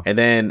 So, and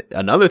then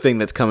another thing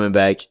that's coming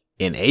back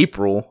in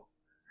April,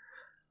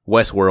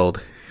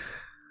 Westworld.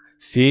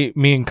 See,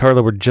 me and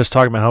Carla were just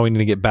talking about how we need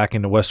to get back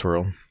into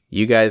Westworld.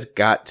 You guys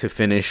got to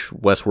finish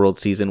Westworld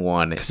Season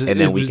 1,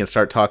 and then we can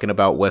start talking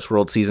about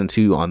Westworld Season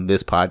 2 on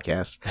this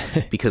podcast.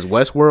 Because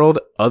Westworld,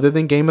 other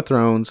than Game of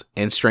Thrones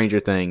and Stranger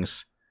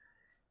Things,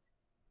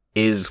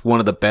 is one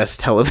of the best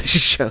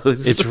television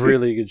shows. It's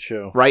really a good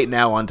show. Right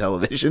now on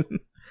television.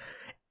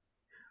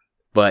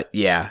 But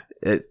yeah,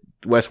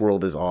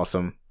 Westworld is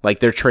awesome.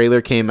 Like, their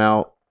trailer came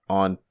out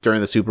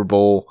during the Super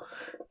Bowl,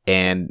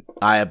 and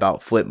I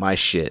about flipped my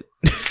shit.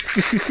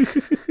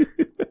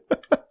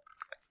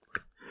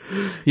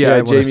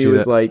 Yeah, Jamie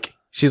was like,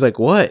 she's like,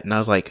 "What?" And I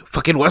was like,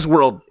 "Fucking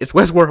Westworld. It's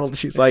Westworld."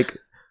 She's like,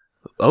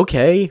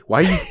 "Okay,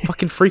 why are you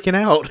fucking freaking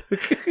out?"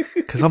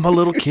 Because I'm a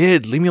little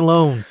kid. Leave me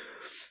alone.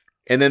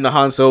 And then the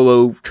Han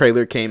Solo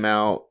trailer came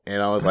out,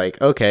 and I was like,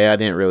 okay, I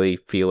didn't really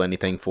feel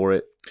anything for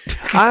it.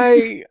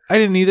 I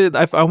didn't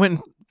either. I went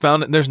and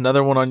found it. There's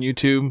another one on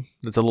YouTube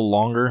that's a little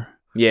longer.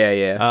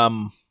 Yeah.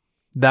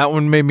 That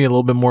one made me a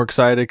little bit more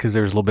excited because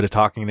there's a little bit of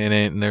talking in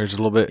it, and there's a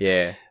little bit.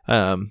 Yeah.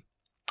 I'm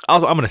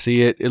gonna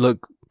see it. It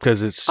look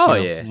because it's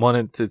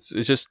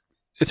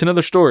it's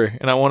another story,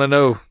 and I want to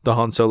know the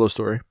Han Solo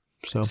story.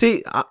 So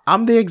see,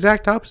 I'm the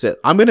exact opposite.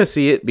 I'm gonna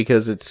see it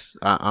because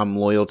I'm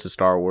loyal to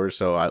Star Wars,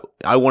 so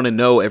I want to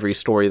know every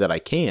story that I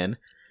can,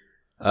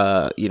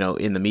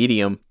 in the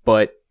medium.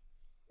 But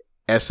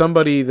as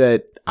somebody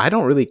that I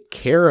don't really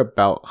care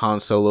about Han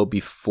Solo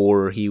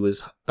before he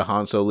was the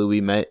Han Solo we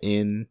met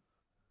in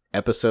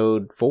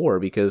Episode 4,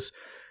 because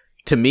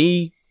to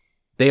me,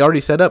 they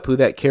already set up who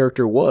that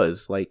character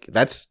was. Like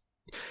if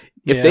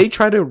they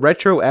try to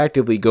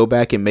retroactively go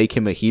back and make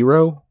him a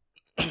hero.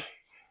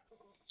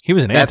 He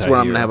was an That's anti-hero.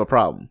 where I'm gonna have a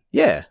problem.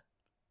 Yeah,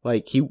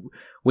 like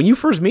when you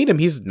first meet him,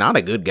 he's not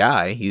a good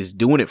guy. He's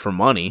doing it for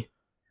money.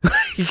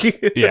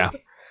 Yeah,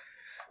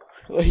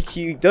 like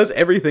he does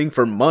everything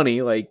for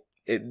money. Like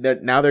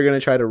now they're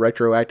gonna try to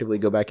retroactively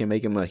go back and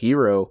make him a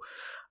hero.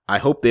 I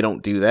hope they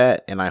don't do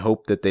that, and I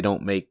hope that they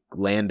don't make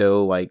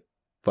Lando like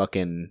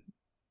fucking,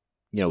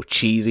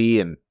 cheesy.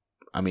 And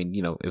I mean,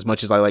 as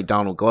much as I like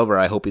Donald Glover,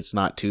 I hope it's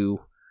not too,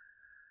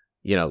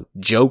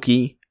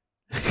 jokey.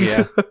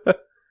 Yeah.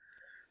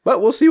 But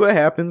we'll see what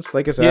happens.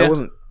 Like I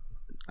said,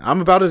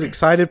 I'm about as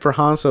excited for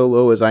Han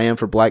Solo as I am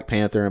for Black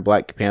Panther, and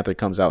Black Panther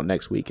comes out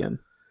next weekend.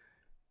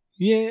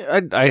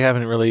 Yeah, I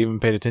haven't really even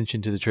paid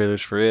attention to the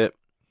trailers for it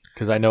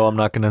because I know I'm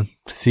not going to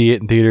see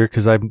it in theater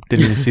because I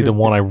didn't even see the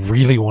one I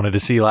really wanted to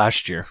see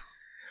last year.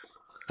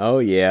 Oh,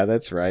 yeah,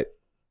 that's right.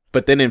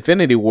 But then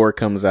Infinity War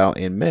comes out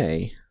in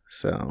May,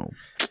 so...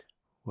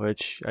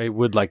 Which I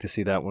would like to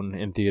see that one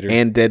in theater.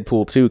 And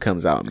Deadpool 2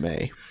 comes out in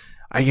May.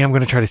 I am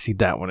going to try to see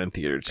that one in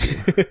theater too.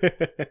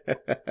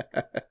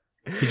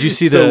 Did you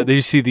see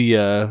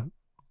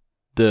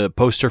the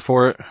poster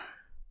for it?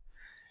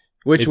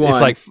 Which one? It's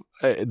like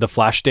the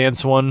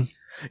Flashdance one.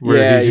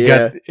 Where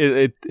got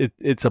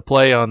it's a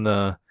play on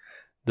the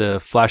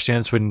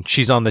Flashdance when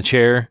she's on the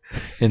chair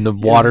and the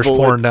water's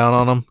pouring down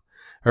on him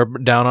or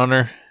down on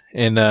her,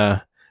 and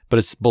but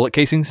it's bullet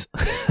casings.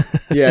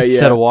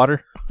 Instead of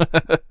water.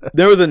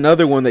 There was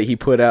another one that he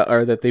put out,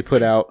 or that they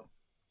put out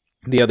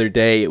the other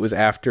day. It was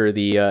after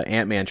the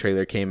Ant-Man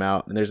trailer came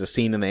out, and there's a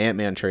scene in the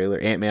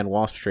Ant-Man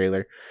Wasp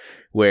trailer,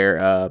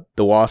 where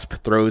the Wasp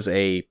throws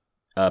a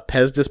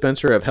Pez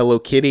dispenser of Hello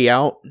Kitty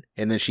out,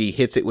 and then she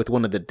hits it with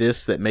one of the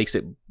discs that makes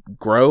it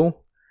grow,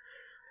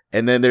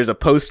 and then there's a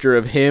poster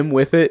of him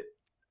with it,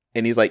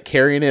 and he's like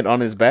carrying it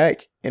on his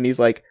back, and he's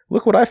like,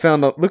 "Look what I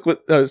found! Look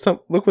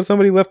what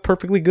somebody left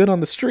perfectly good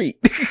on the street."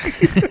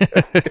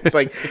 It's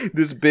like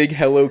this big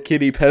Hello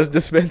Kitty Pez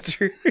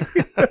dispenser.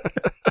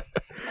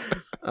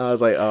 I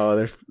was like, oh,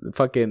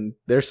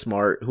 they're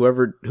smart.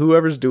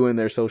 Whoever's doing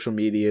their social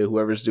media,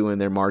 whoever's doing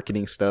their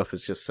marketing stuff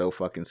is just so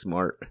fucking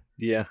smart.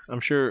 Yeah,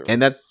 I'm sure.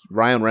 And that's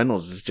Ryan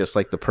Reynolds is just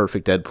like the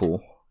perfect Deadpool.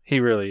 He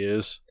really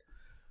is.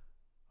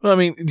 Well, I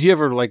mean, do you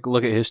ever like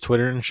look at his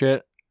Twitter and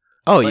shit?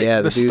 Oh like,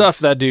 yeah, the stuff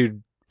that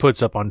dude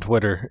puts up on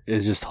Twitter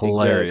is just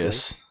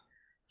hilarious.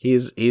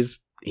 Exactly.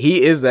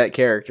 He is that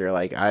character.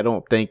 Like, I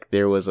don't think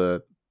there was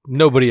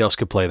nobody else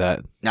could play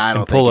that. I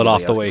don't pull it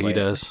off the way he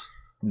does.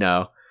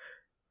 No.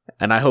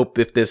 And I hope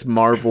if this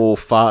Marvel,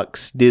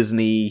 Fox,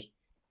 Disney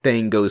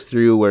thing goes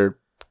through where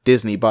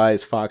Disney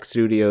buys Fox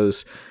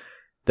Studios,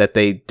 that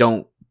they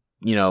don't,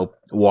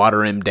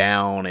 water him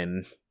down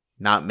and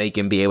not make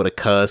him be able to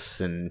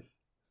cuss and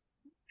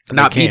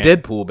not be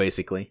Deadpool,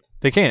 basically.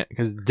 They can't,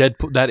 because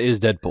Deadpool, that is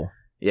Deadpool.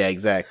 Yeah,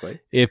 exactly.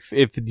 If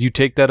you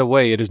take that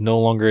away, it is no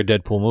longer a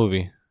Deadpool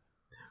movie.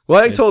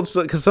 Well,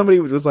 because somebody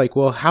was like,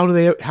 well, how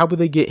would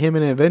they get him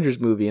in an Avengers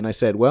movie? And I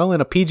said, well,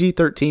 in a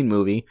PG-13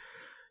 movie,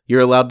 you're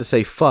allowed to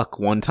say fuck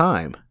one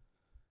time.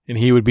 And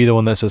he would be the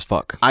one that says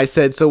fuck. I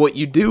said, so what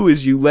you do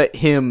is you let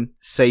him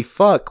say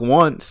fuck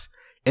once,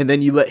 and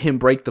then you let him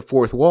break the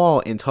fourth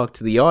wall and talk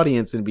to the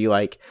audience and be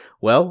like,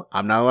 well,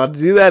 I'm not allowed to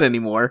do that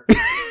anymore.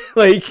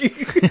 like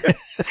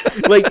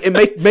and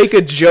make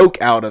a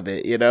joke out of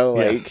it,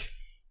 like.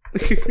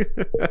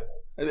 Yes.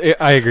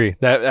 I agree.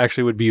 That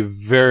actually would be a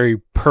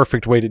very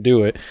perfect way to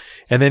do it.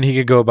 And then he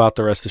could go about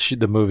the rest of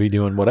the movie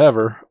doing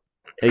whatever.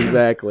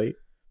 Exactly.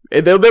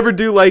 And they'll never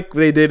do like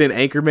they did in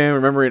Anchorman.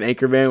 Remember in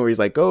Anchorman where he's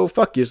like, "Go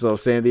fuck yourself,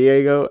 San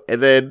Diego,"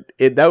 and then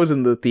that was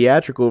in the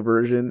theatrical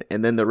version,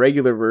 and then the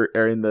regular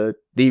or in the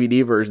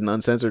DVD version, the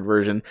uncensored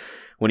version,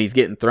 when he's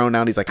getting thrown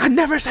out, he's like, "I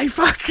never say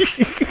fuck."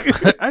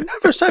 I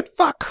never said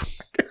fuck.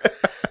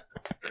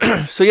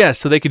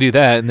 So they could do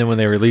that, and then when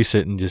they release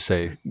it, and just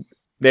say,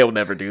 they'll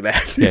never do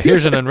that. Yeah,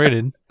 here's an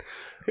unrated.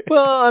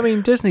 Well, I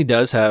mean, Disney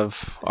does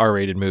have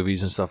R-rated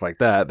movies and stuff like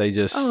that. They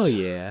just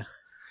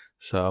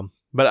So.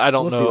 But I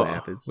don't know. See what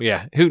happens.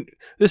 Yeah,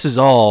 this is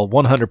all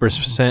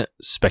 100%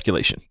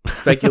 speculation.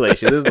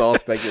 Speculation. This is all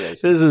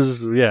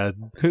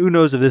speculation. Who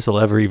knows if this will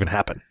ever even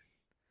happen?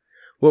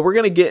 Well, we're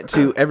gonna get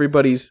to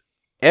everybody's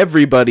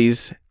favorite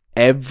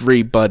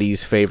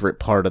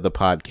part of the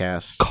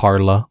podcast.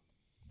 Carla.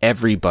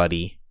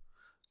 Everybody.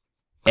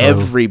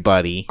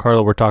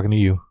 Carla, we're talking to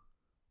you.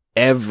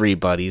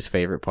 Everybody's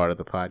favorite part of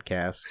the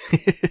podcast.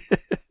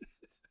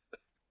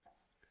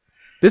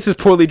 This is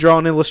poorly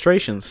drawn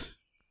illustrations.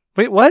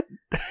 Wait, what?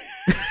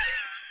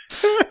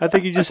 I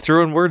think you just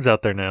threw in words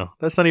out there now.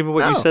 That's not even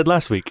what you said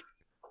last week.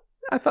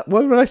 I thought.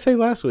 What did I say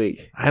last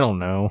week? I don't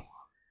know.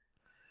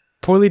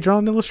 Poorly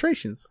drawn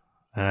illustrations.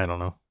 I don't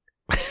know.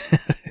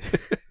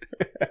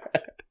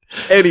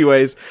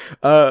 Anyways,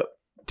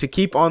 to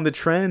keep on the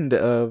trend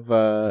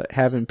of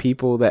having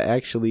people that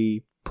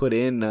actually put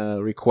in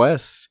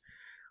requests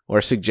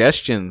or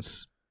suggestion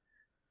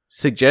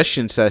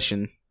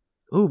session.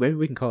 Ooh, maybe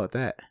we can call it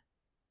that.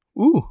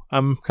 Ooh,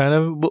 I'm kind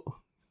of...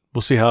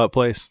 We'll see how it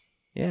plays.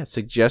 Yeah,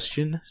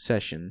 suggestion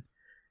session.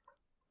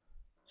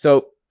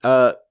 So,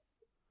 our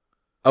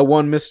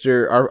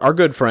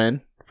good friend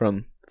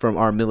from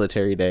our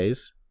military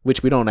days,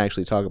 which we don't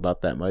actually talk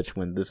about that much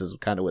when this is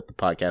kind of what the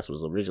podcast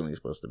was originally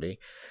supposed to be.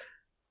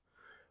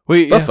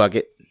 But fuck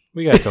it.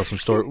 We gotta tell some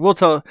story. We'll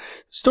tell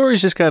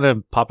stories. Just kind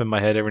of pop in my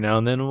head every now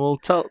and then. We'll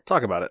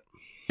talk about it.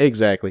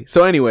 Exactly.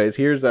 So, anyways,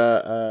 here's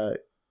our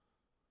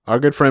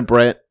good friend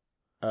Brett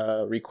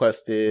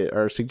requested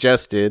or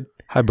suggested.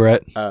 Hi,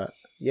 Brett.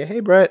 Yeah,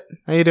 hey Brett,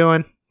 how you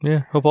doing?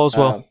 Yeah, hope all's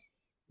well.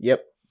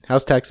 Yep.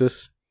 How's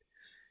Texas?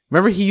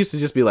 Remember, he used to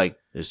just be like,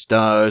 "The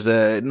stars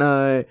at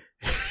night,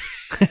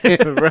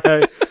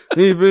 right?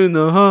 Deep in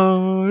the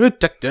heart of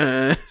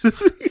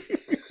Texas."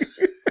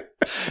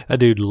 That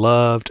dude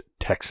loved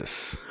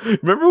Texas.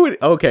 Remember when?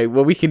 Okay,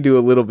 well, we can do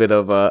a little bit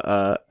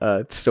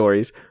of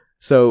stories.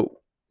 So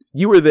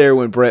you were there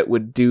when Brett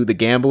would do the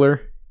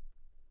gambler.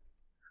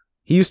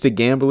 He used to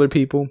gambler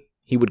people.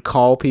 He would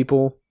call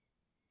people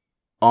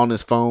on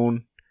his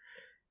phone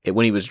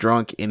when he was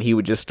drunk, and he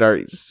would just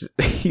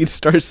he'd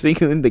start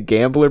singing the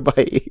gambler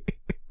by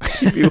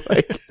he'd be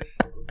like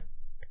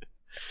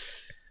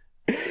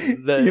I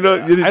don't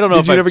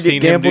know did you ever get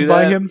gambled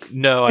by him?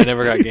 No, I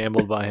never got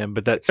gambled by him,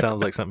 but that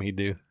sounds like something he'd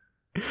do.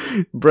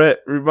 Brett,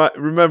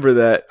 remember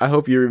that. I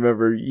hope you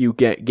remember you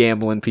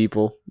gambling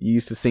people. You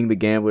used to sing the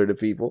gambler to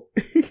people.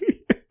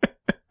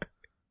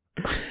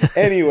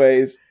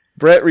 Anyways,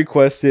 Brett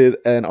requested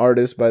an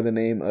artist by the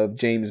name of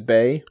James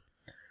Bay.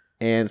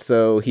 And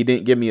so he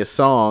didn't give me a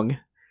song.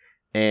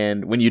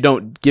 And when you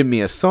don't give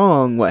me a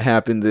song, what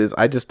happens is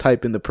I just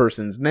type in the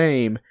person's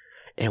name,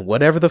 and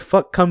whatever the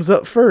fuck comes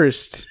up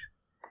first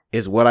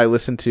is what I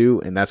listen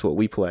to, and that's what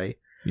we play.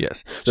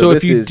 Yes. So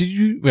if you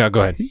go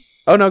ahead.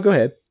 Oh no, go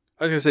ahead.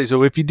 I was gonna say,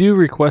 so if you do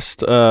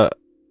request an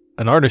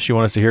artist you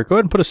want us to hear, go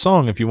ahead and put a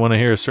song if you want to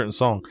hear a certain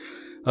song.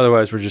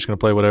 Otherwise, we're just gonna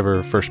play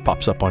whatever first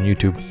pops up on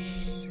YouTube.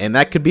 And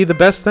that could be the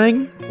best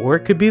thing, or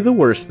it could be the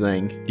worst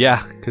thing.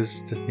 Yeah,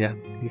 because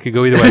you could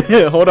go either way.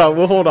 Hold on,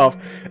 we'll hold off.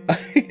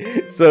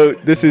 So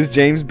this is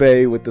James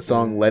Bay with the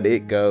song "Let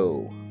It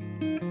Go."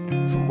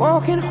 From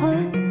walking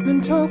home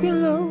and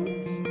talking lows,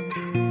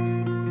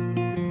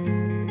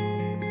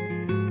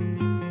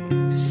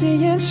 to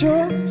seeing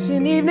shows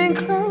in evening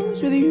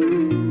clothes with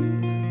you,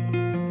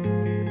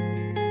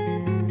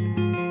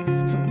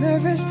 from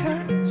nervous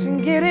touch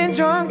and getting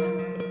drunk,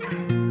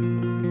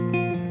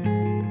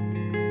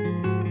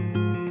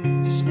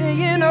 to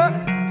staying up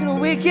and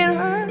waking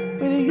up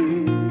with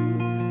you.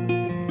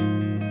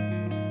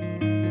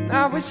 And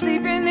now we're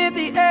sleeping at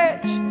the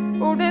edge,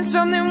 holding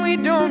something we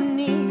don't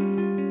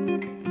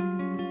need.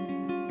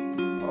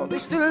 All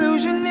this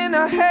delusion in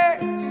our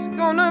heads is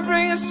gonna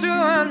bring us to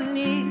our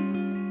knees.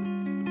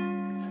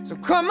 So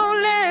come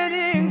on, let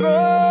it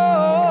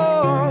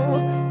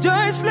go,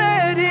 just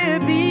let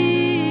it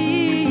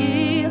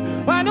be.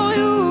 Why don't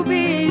you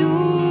be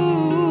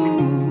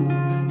you,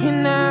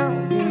 and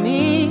I'll be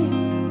me.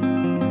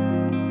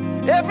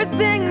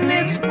 Everything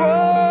that's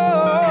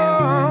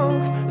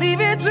broke,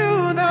 leave it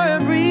to the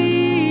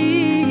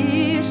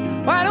breeze.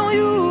 Why don't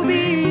you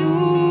be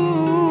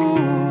you,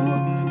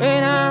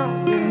 and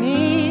I'll be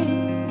me,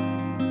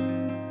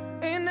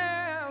 and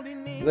I'll be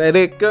me. Let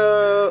it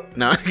go.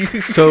 No.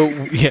 So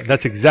yeah,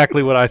 that's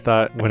exactly what I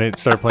thought when it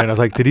started playing. I was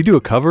like, did he do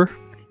a cover?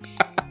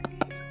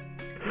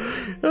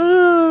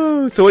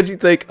 So what'd you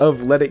think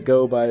of "Let It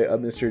Go" by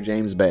Mr.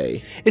 James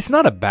Bay? It's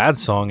not a bad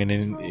song in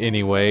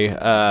any way.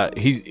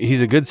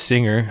 He's a good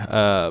singer.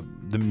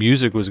 The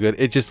music was good.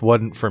 It just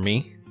wasn't for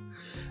me.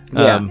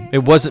 Yeah.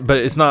 It wasn't, but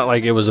it's not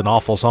like it was an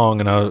awful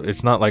song, and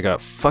it's not like a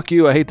fuck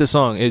you, I hate this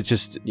song. It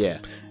just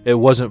it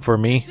wasn't for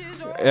me.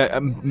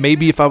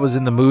 Maybe if I was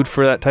in the mood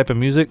for that type of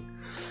music,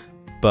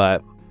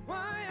 but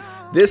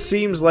this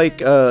seems like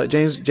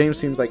James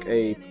seems like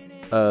a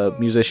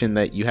musician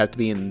that you have to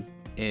be in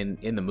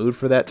the mood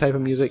for that type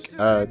of music.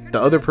 The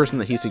other person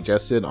that he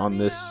suggested on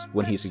this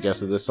when he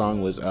suggested this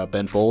song was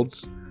Ben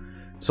Folds.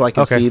 So I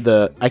can see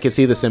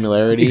the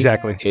similarity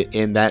exactly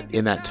in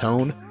that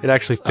tone. It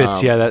actually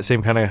fits. That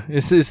same kind of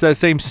it's that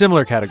same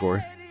similar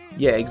category.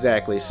 Yeah,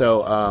 exactly.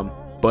 So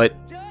but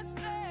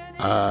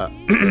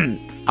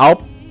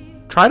I'll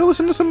try to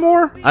listen to some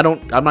more.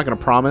 I'm not gonna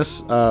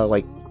promise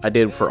like I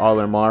did for R.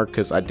 Lamar,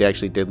 because I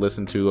actually did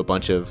listen to a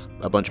bunch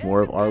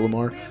more of R.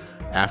 Lamar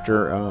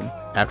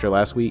after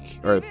last week,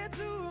 or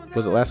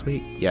was it last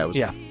week? Yeah,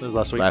 it was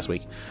last week. Last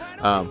week.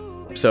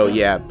 So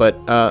yeah, but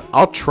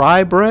I'll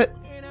try, Brett.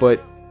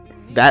 But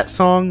that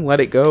song, "Let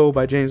It Go"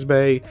 by James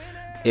Bay,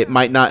 it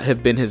might not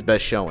have been his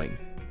best showing.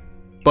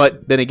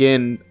 But then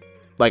again,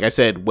 like I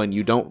said, if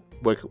you don't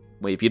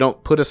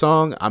put a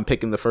song, I'm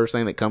picking the first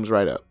thing that comes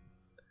right up.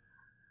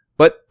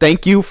 But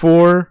thank you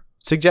for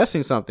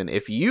suggesting something.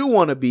 If you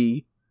want to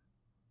be,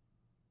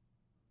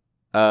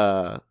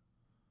 what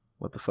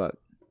the fuck?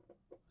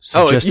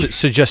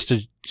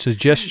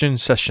 Suggestion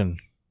session.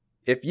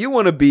 If you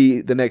want to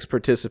be the next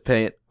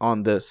participant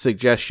on the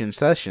suggestion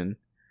session,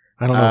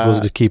 I don't know if it was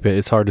to keep it.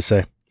 It's hard to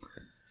say.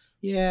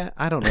 Yeah,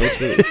 I don't know.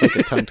 It's like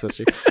a tongue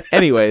twister.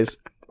 Anyways,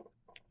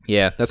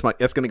 yeah, that's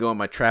gonna go on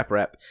my trap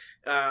rap.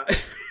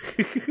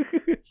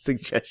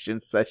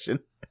 Suggestion session.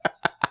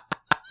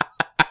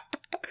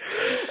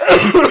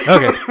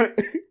 Okay.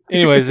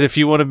 Anyways, if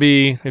you want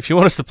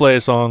us to play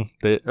a song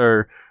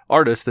or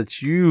artist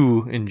that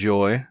you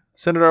enjoy,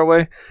 send it our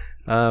way.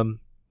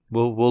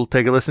 We'll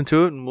take a listen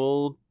to it and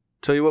we'll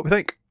tell you what we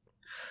think.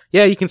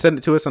 Yeah, you can send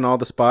it to us on all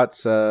the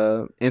spots: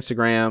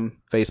 Instagram,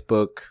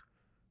 Facebook.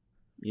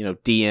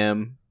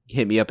 DM.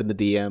 Hit me up in the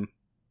DM.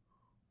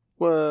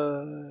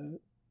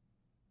 What?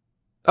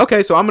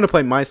 Okay, so I'm gonna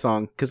play my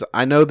song because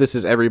I know this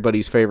is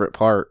everybody's favorite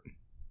part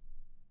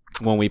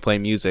when we play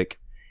music.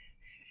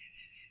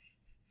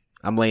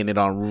 I'm laying it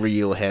on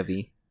real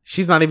heavy.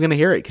 She's not even gonna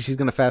hear it because she's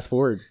gonna fast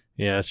forward.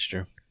 Yeah, that's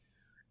true.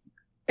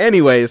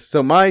 Anyways,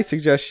 so my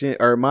suggestion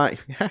or my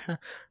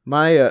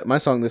my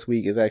song this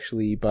week is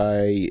actually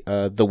by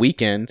The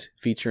Weeknd,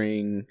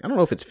 featuring, I don't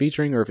know if it's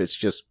featuring or if it's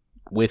just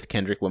with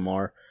Kendrick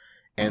Lamar,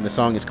 and the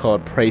song is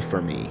called "Pray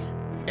for Me,"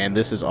 and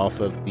this is off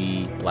of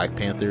the Black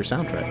Panther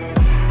soundtrack.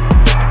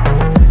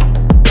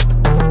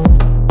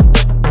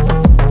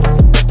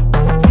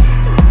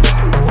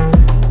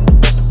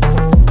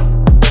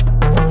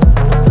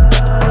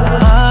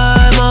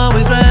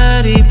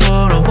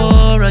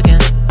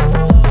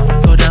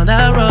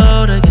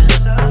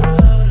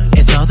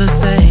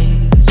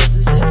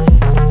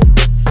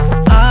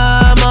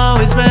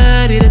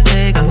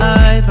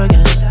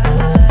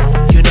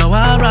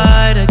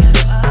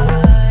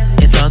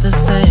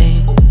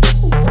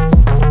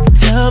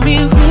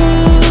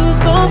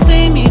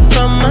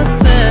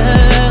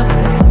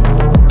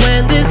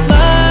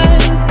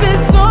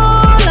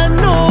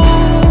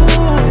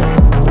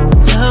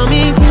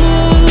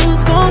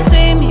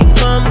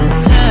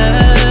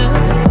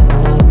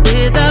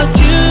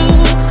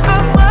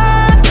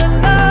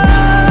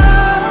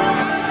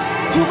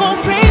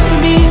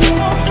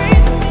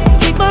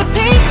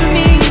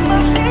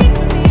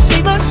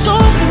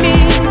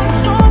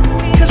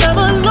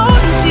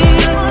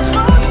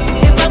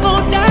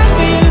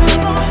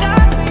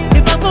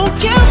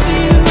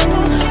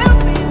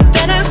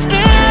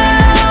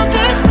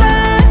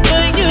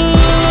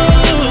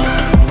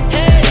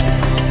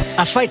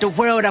 I fight the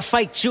world, I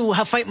fight you,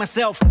 I fight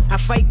myself, I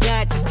fight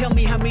God, just tell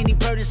me how many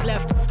burdens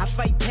left. I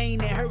fight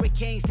pain and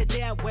hurricanes,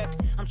 today I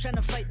wept. I'm trying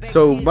to fight back.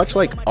 So much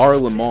like R.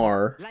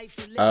 Lamar,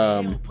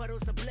 I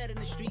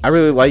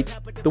really like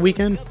The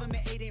Weeknd.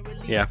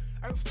 Yeah.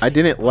 I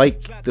didn't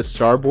like the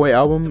Starboy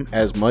album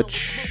as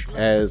much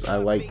as I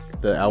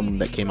liked the album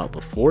that came out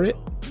before it.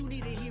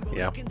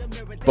 Yeah.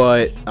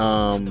 But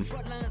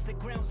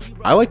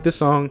I like this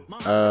song.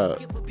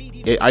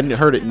 I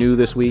heard it new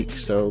this week,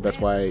 so that's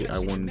why I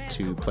wanted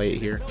to play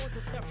it here.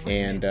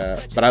 And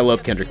but I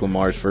love Kendrick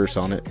Lamar's verse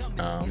on it.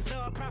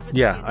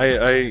 Yeah,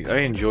 I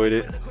enjoyed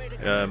it.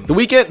 The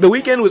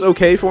Weeknd was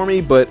okay for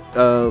me, but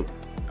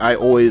I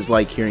always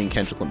like hearing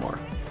Kendrick Lamar.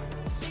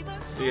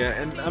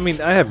 Yeah, and I mean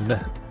I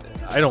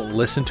don't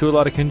listen to a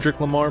lot of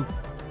Kendrick Lamar,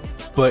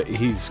 but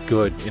he's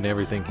good in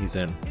everything he's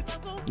in.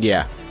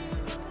 Yeah.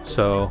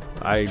 So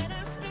I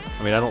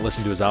don't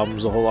listen to his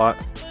albums a whole lot,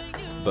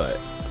 but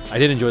I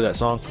did enjoy that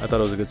song. I thought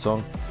it was a good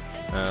song.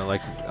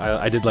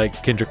 I did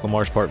like Kendrick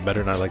Lamar's part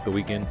better than I like The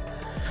Weeknd.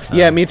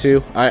 Yeah, me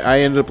too.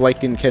 I ended up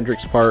liking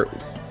Kendrick's part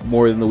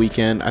more than The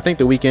Weeknd. I think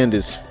The Weeknd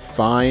is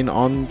fine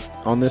on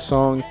this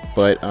song,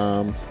 but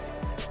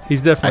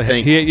he's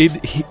definitely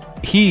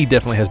he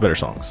definitely has better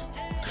songs.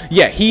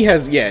 Yeah, he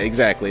has. Yeah,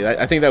 exactly.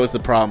 I think that was the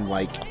problem.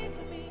 Like,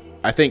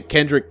 I think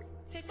Kendrick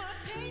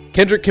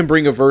can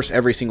bring a verse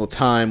every single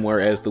time,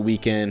 whereas The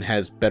Weeknd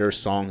has better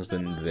songs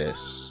than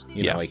this.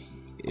 You know, like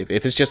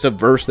if it's just a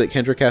verse that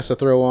Kendrick has to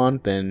throw on,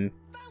 then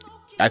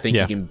I think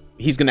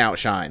he's gonna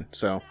outshine.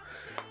 So,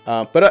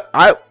 but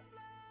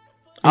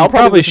I'll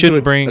probably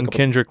shouldn't bring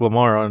Kendrick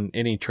Lamar on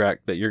any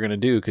track that you're gonna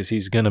do because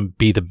he's gonna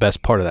be the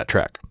best part of that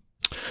track.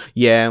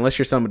 Yeah, unless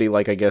you're somebody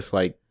like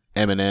like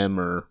Eminem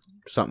or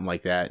something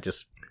like that,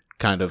 just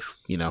kind of,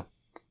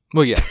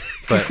 Well, yeah,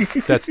 but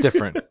that's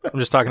different. I'm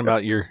just talking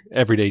about your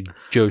everyday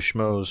Joe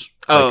Schmoes.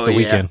 Like The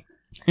Weeknd.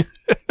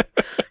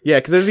 Yeah,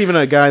 because there's even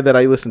a guy that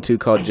I listen to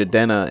called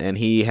Jadena, and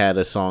he had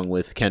a song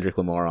with Kendrick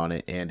Lamar on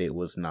it, and it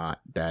was not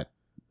that,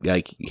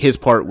 like, his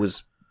part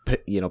was,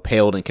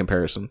 paled in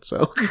comparison,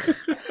 so.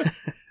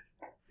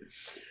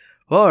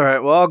 Well, all right,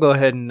 well, I'll go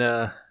ahead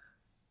and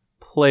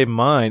play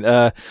mine.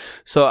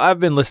 So I've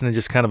been listening to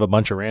just kind of a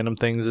bunch of random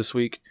things this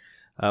week.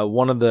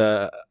 One of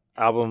the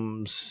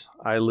albums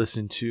I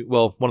listened to,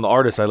 one of the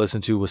artists I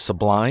listened to was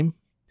Sublime.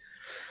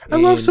 I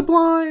love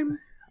Sublime.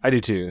 I do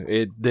too.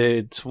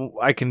 It's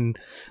I can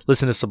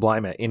listen to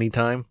Sublime at any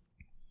time,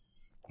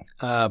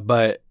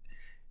 but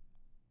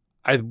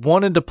I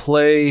wanted to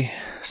play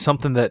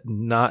something that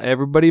not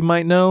everybody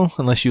might know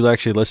unless you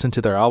actually listen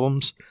to their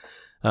albums.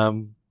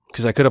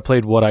 Because I could have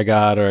played What I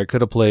Got, or I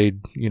could have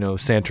played,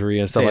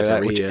 Santeria and stuff like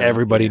that, which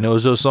everybody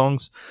knows those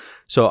songs.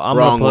 So I'm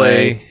going to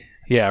play...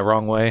 Yeah,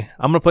 Wrong Way.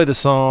 I'm going to play the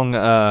song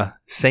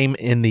Same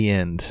in the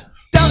End.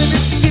 Down in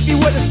Mississippi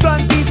where the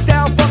sun beats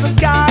down from the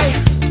sky,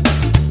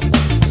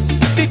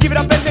 they give it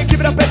up and they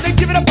give it up and they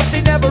give it up, but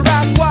they never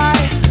ask why.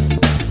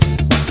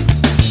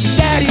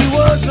 Daddy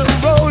was a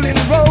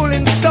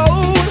rolling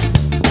stone.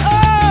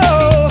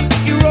 Oh,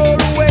 he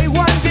rolled away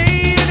one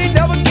day and he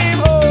never came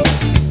home.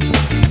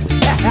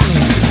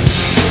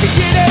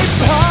 It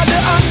ain't hard to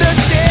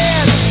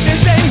understand.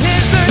 This ain't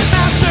Hitler's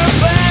master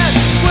plan.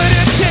 What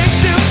it takes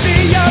to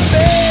be a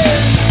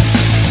man.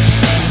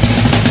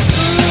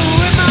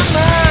 Ooh, in my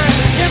mind,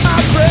 in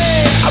my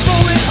brain, I'm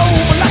rolling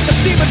over like a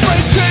steaming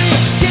freight train.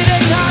 It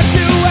ain't hard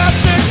to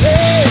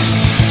ascertain.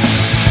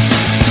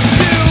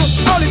 You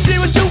only see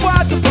what you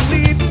want to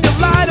believe. You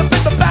light up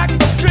in the back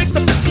of tricks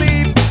up your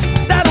sleeve.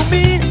 That don't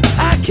mean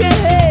I can't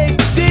hate.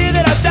 The day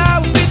that I die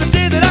will be the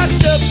day that I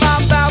shut my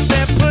mouth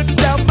and put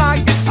down my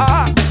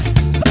guitar.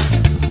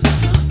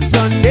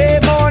 Sunday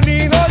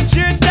morning, or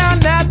sit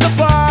down at the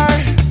bar.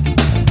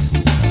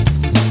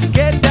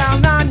 Get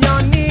down on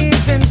your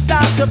knees and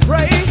start to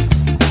pray.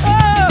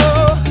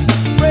 Oh,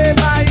 pray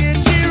my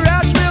itchy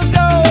rash will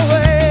go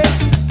away.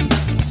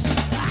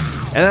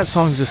 And that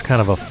song's just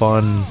kind of a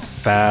fun,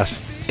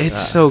 fast... It's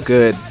so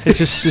good. It's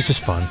just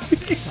fun.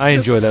 I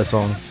enjoy that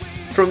song.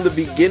 From the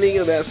beginning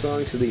of that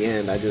song to the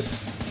end,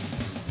 just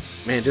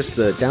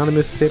the down in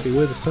Mississippi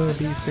where the sun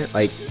beats, man.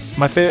 Like,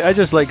 My favorite, I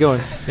just like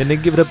going, and they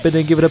give it up, and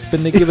they give it up,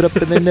 and they give it up,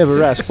 and they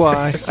never ask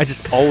why. I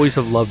just always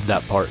have loved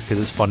that part because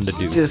it's fun to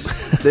do.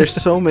 There's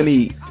so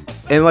many,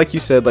 and like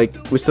you said, like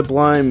with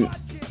Sublime,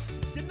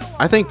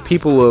 I think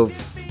people of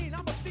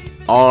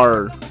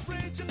our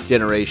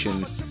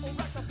generation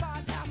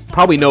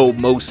probably know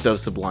most of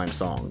Sublime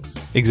songs.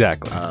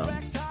 Exactly.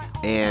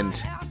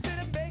 And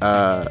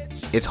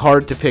it's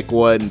hard to pick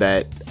one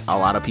that a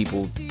lot of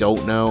people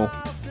don't know.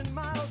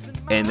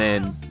 And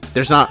then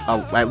there's not,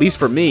 at least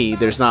for me,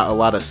 there's not a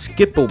lot of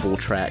skippable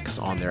tracks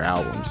on their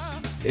albums.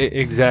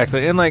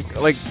 Exactly. And like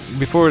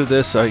before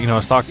this, I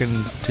was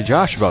talking to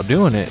Josh about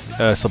doing it,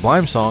 a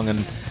Sublime song,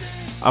 and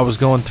I was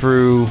going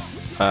through,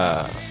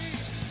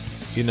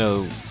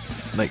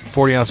 like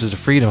 40 Ounces of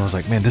Freedom. I was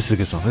like, man, this is a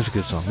good song. This is a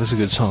good song. This is a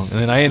good song. And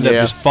then I ended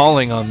up just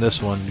falling on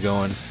this one,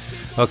 going,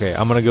 okay,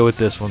 I'm going to go with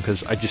this one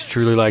because I just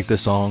truly like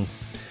this song.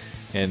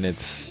 And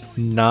it's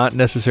not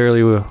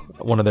necessarily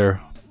one of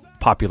their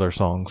popular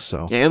songs.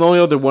 So yeah, and the only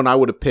other one I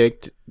would have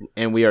picked,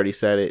 and we already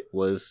said it,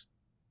 was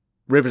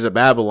Rivers of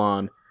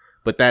Babylon.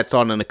 But that's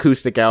on an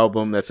acoustic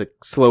album. That's a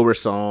slower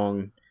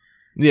song.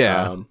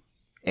 Yeah.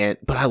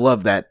 But I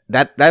love that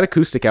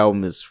acoustic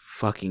album is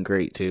fucking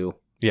great too.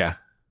 Yeah.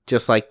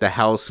 Just like the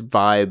house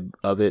vibe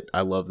of it,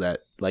 I love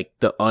that. Like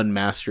the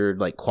unmastered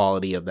like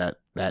quality of that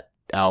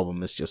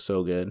album is just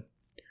so good.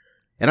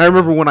 And I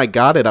remember when I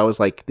got it, I was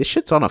like, "This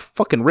shit's on a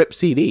fucking rip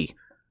CD."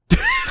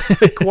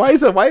 Like, why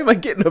am I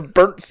getting a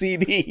burnt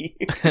CD?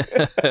 I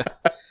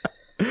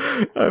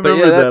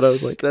remember that. I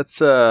was like, that's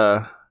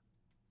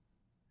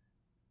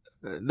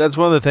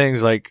one of the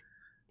things. Like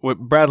with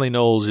Bradley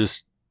Knowles,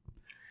 just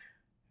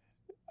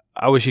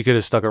I wish he could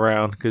have stuck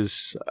around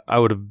because I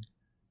would have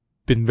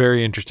been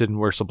very interested in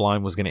where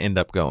Sublime was going to end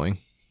up going.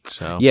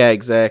 So yeah,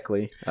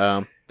 exactly.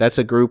 That's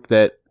a group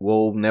that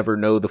will never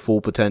know the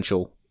full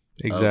potential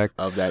of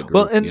that group.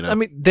 Well, and I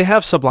mean, they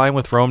have Sublime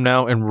with Rome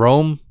now, and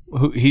Rome,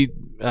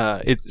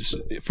 it's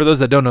for those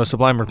that don't know,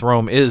 Sublime with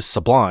Rome is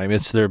Sublime.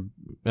 It's their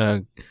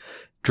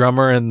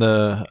drummer and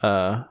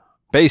the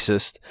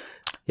bassist.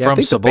 Yeah, from I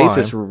think Sublime. the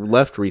bassist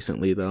left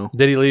recently though.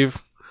 Did he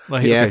leave?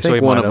 Like, yeah, okay, I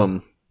think so one of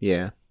them.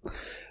 Yeah.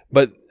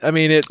 But I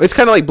mean, it's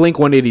kind of like Blink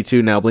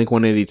 182 now. Blink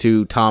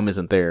 182, Tom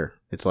isn't there.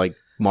 It's like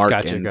Mark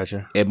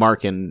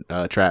and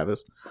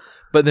Travis.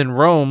 But then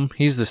Rome,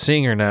 he's the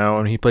singer now,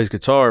 and he plays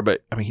guitar.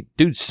 But I mean,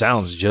 dude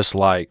sounds just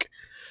like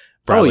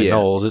Bradley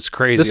Knowles. It's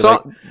crazy.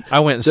 I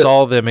went and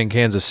saw them in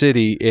Kansas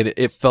City.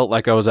 It felt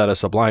like I was at a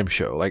Sublime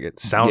show. Like it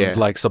sounded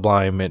like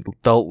Sublime. It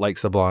felt like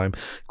Sublime.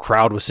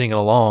 Crowd was singing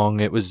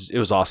along. It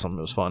was awesome.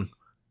 It was fun.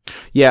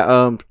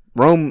 Yeah.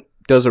 Rome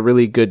does a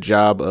really good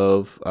job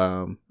of.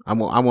 I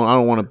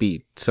don't want to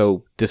be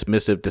so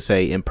dismissive to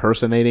say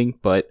impersonating,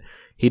 but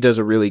he does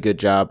a really good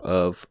job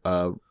of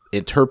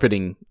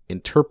interpreting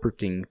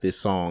the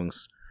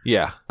songs.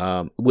 Yeah.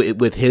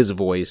 With his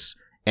voice,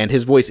 and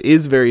his voice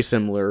is very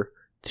similar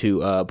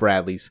to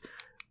Bradley's,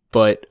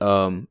 but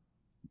the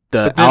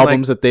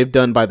albums that they've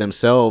done by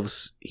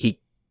themselves,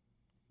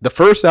 the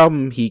first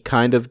album he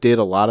kind of did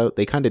a lot of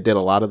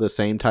the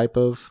same type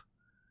of.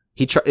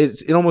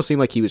 It almost seemed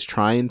like he was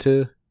trying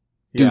to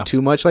do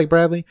too much like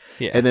Bradley.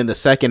 Yeah. And then the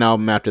second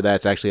album after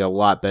that's actually a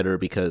lot better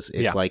because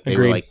it's like they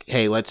were like,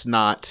 hey, let's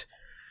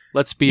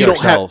be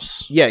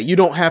ourselves. You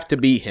don't have to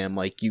be him.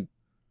 Like you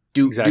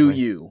do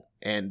you.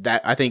 And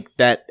I think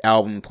that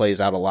album plays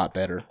out a lot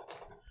better.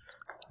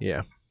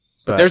 Yeah.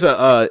 But there's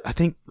I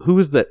think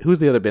who's the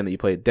other band that you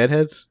played?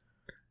 Deadheads?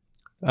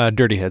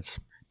 Dirty Heads.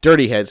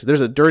 Dirty Heads.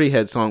 There's a Dirty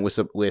Heads song with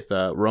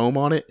Rome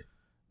on it.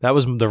 That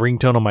was the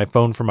ringtone on my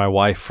phone for my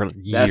wife for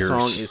years. That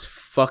song is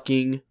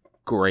fucking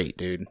great,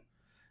 dude.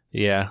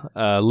 Yeah.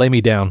 Lay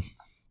Me Down.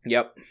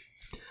 Yep.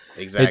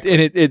 Exactly.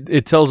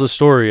 It tells a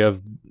story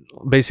of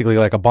basically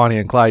like a Bonnie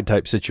and Clyde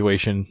type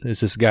situation. It's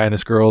this guy and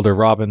this girl, they're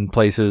robbing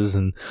places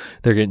and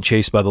they're getting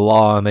chased by the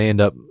law and they end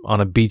up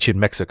on a beach in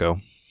Mexico.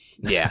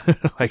 Yeah.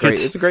 Like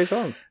it's a great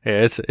song.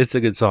 Yeah, it's a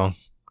good song.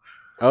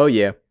 Oh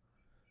yeah.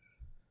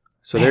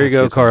 So there you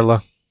go,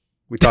 Carla.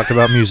 We talked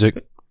about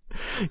music.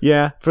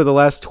 Yeah, for the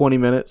last 20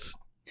 minutes.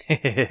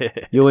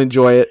 You'll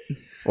enjoy it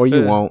or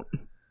you won't.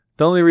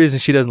 The only reason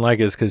she doesn't like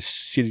it is because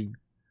she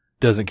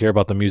doesn't care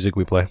about the music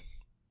we play.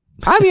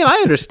 I mean, I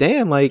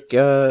understand,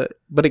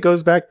 but it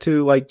goes back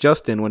to,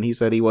 Justin when he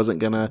said he wasn't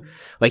gonna,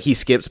 he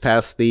skips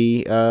past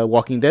the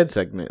Walking Dead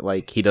segment.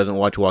 He doesn't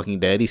watch Walking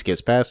Dead, he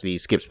skips past it. He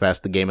skips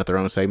past the Game of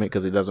Thrones segment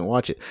because he doesn't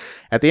watch it.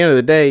 At the end of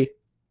the day,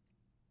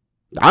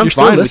 I'm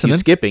fine with you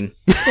skipping.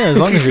 Yeah, as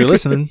long as you're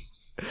listening.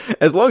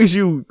 As long as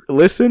you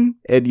listen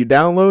and you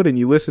download and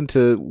you listen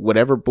to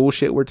whatever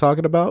bullshit we're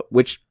talking about,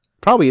 which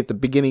probably at the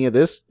beginning of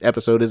this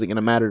episode isn't going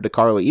to matter to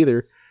Carla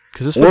either.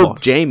 Because it's football. Or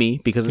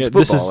Jamie, because it's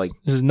football.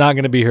 This is not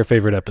going to be her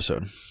favorite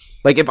episode.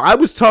 If I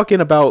was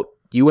talking about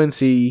UNC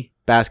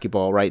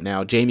basketball right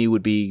now, Jamie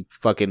would be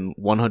fucking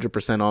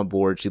 100% on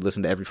board. She'd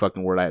listen to every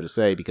fucking word I have to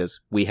say because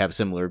we have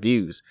similar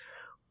views.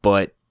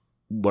 But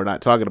we're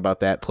not talking about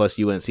that. Plus,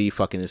 UNC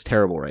fucking is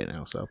terrible right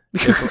now. So,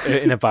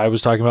 and if I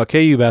was talking about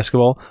KU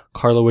basketball,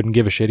 Carla wouldn't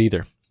give a shit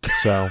either.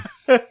 So,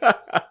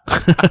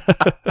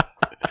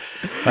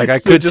 I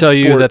could tell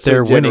you that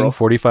they're winning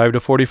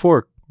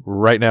 45-44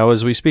 right now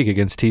as we speak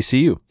against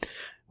TCU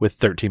with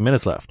 13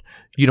 minutes left.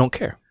 You don't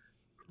care.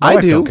 My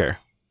wife don't care.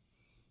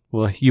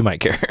 Well, you might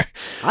care.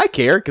 I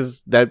care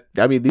because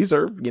these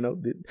are, So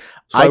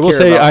I will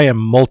say I am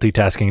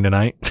multitasking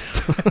tonight.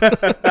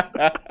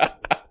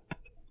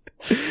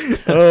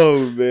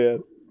 Oh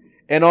man.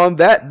 And on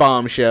that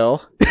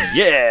bombshell,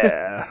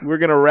 yeah, we're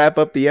going to wrap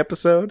up the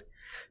episode.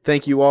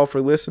 Thank you all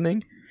for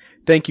listening.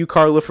 Thank you,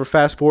 Carla, for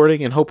fast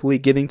forwarding and hopefully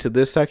getting to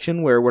this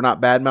section where we're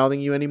not bad mouthing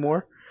you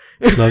anymore.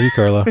 Love you,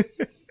 Carla.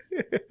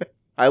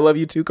 I love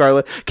you too,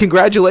 Carla.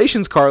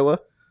 Congratulations, Carla.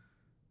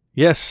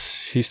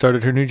 Yes, she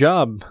started her new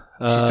job.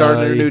 She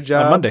started her new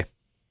job on Monday.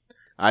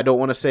 I don't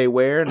want to say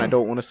where and I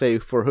don't want to say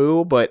for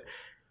who, but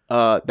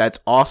that's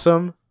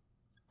awesome.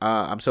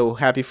 I'm so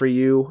happy for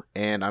you,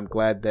 and I'm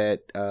glad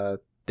that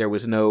there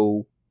was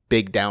no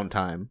big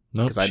downtime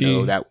because I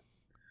know that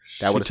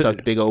would have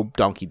sucked big old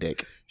donkey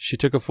dick. She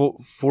took a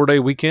full 4-day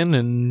weekend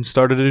and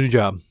started a new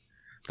job.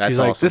 That's She's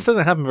awesome. like, this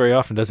doesn't happen very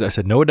often, does it? I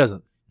said, no, it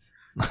doesn't.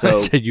 So, I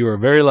said, you are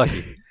very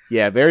lucky.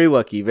 Yeah, very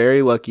lucky,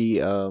 very lucky.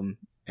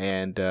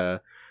 And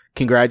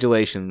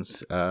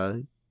congratulations.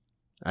 I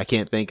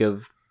can't think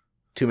of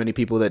too many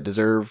people that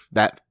deserve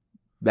that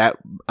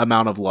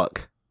amount of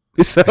luck.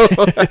 So,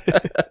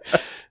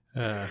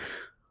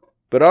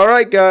 but all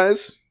right,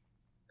 guys.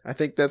 I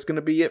think that's going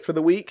to be it for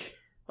the week.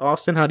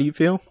 Austin, how do you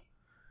feel?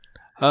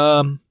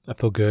 I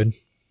feel good.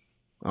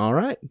 All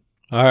right.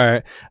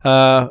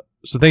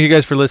 So thank you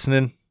guys for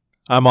listening.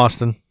 I'm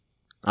Austin.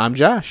 I'm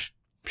Josh.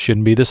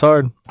 Shouldn't be this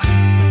hard.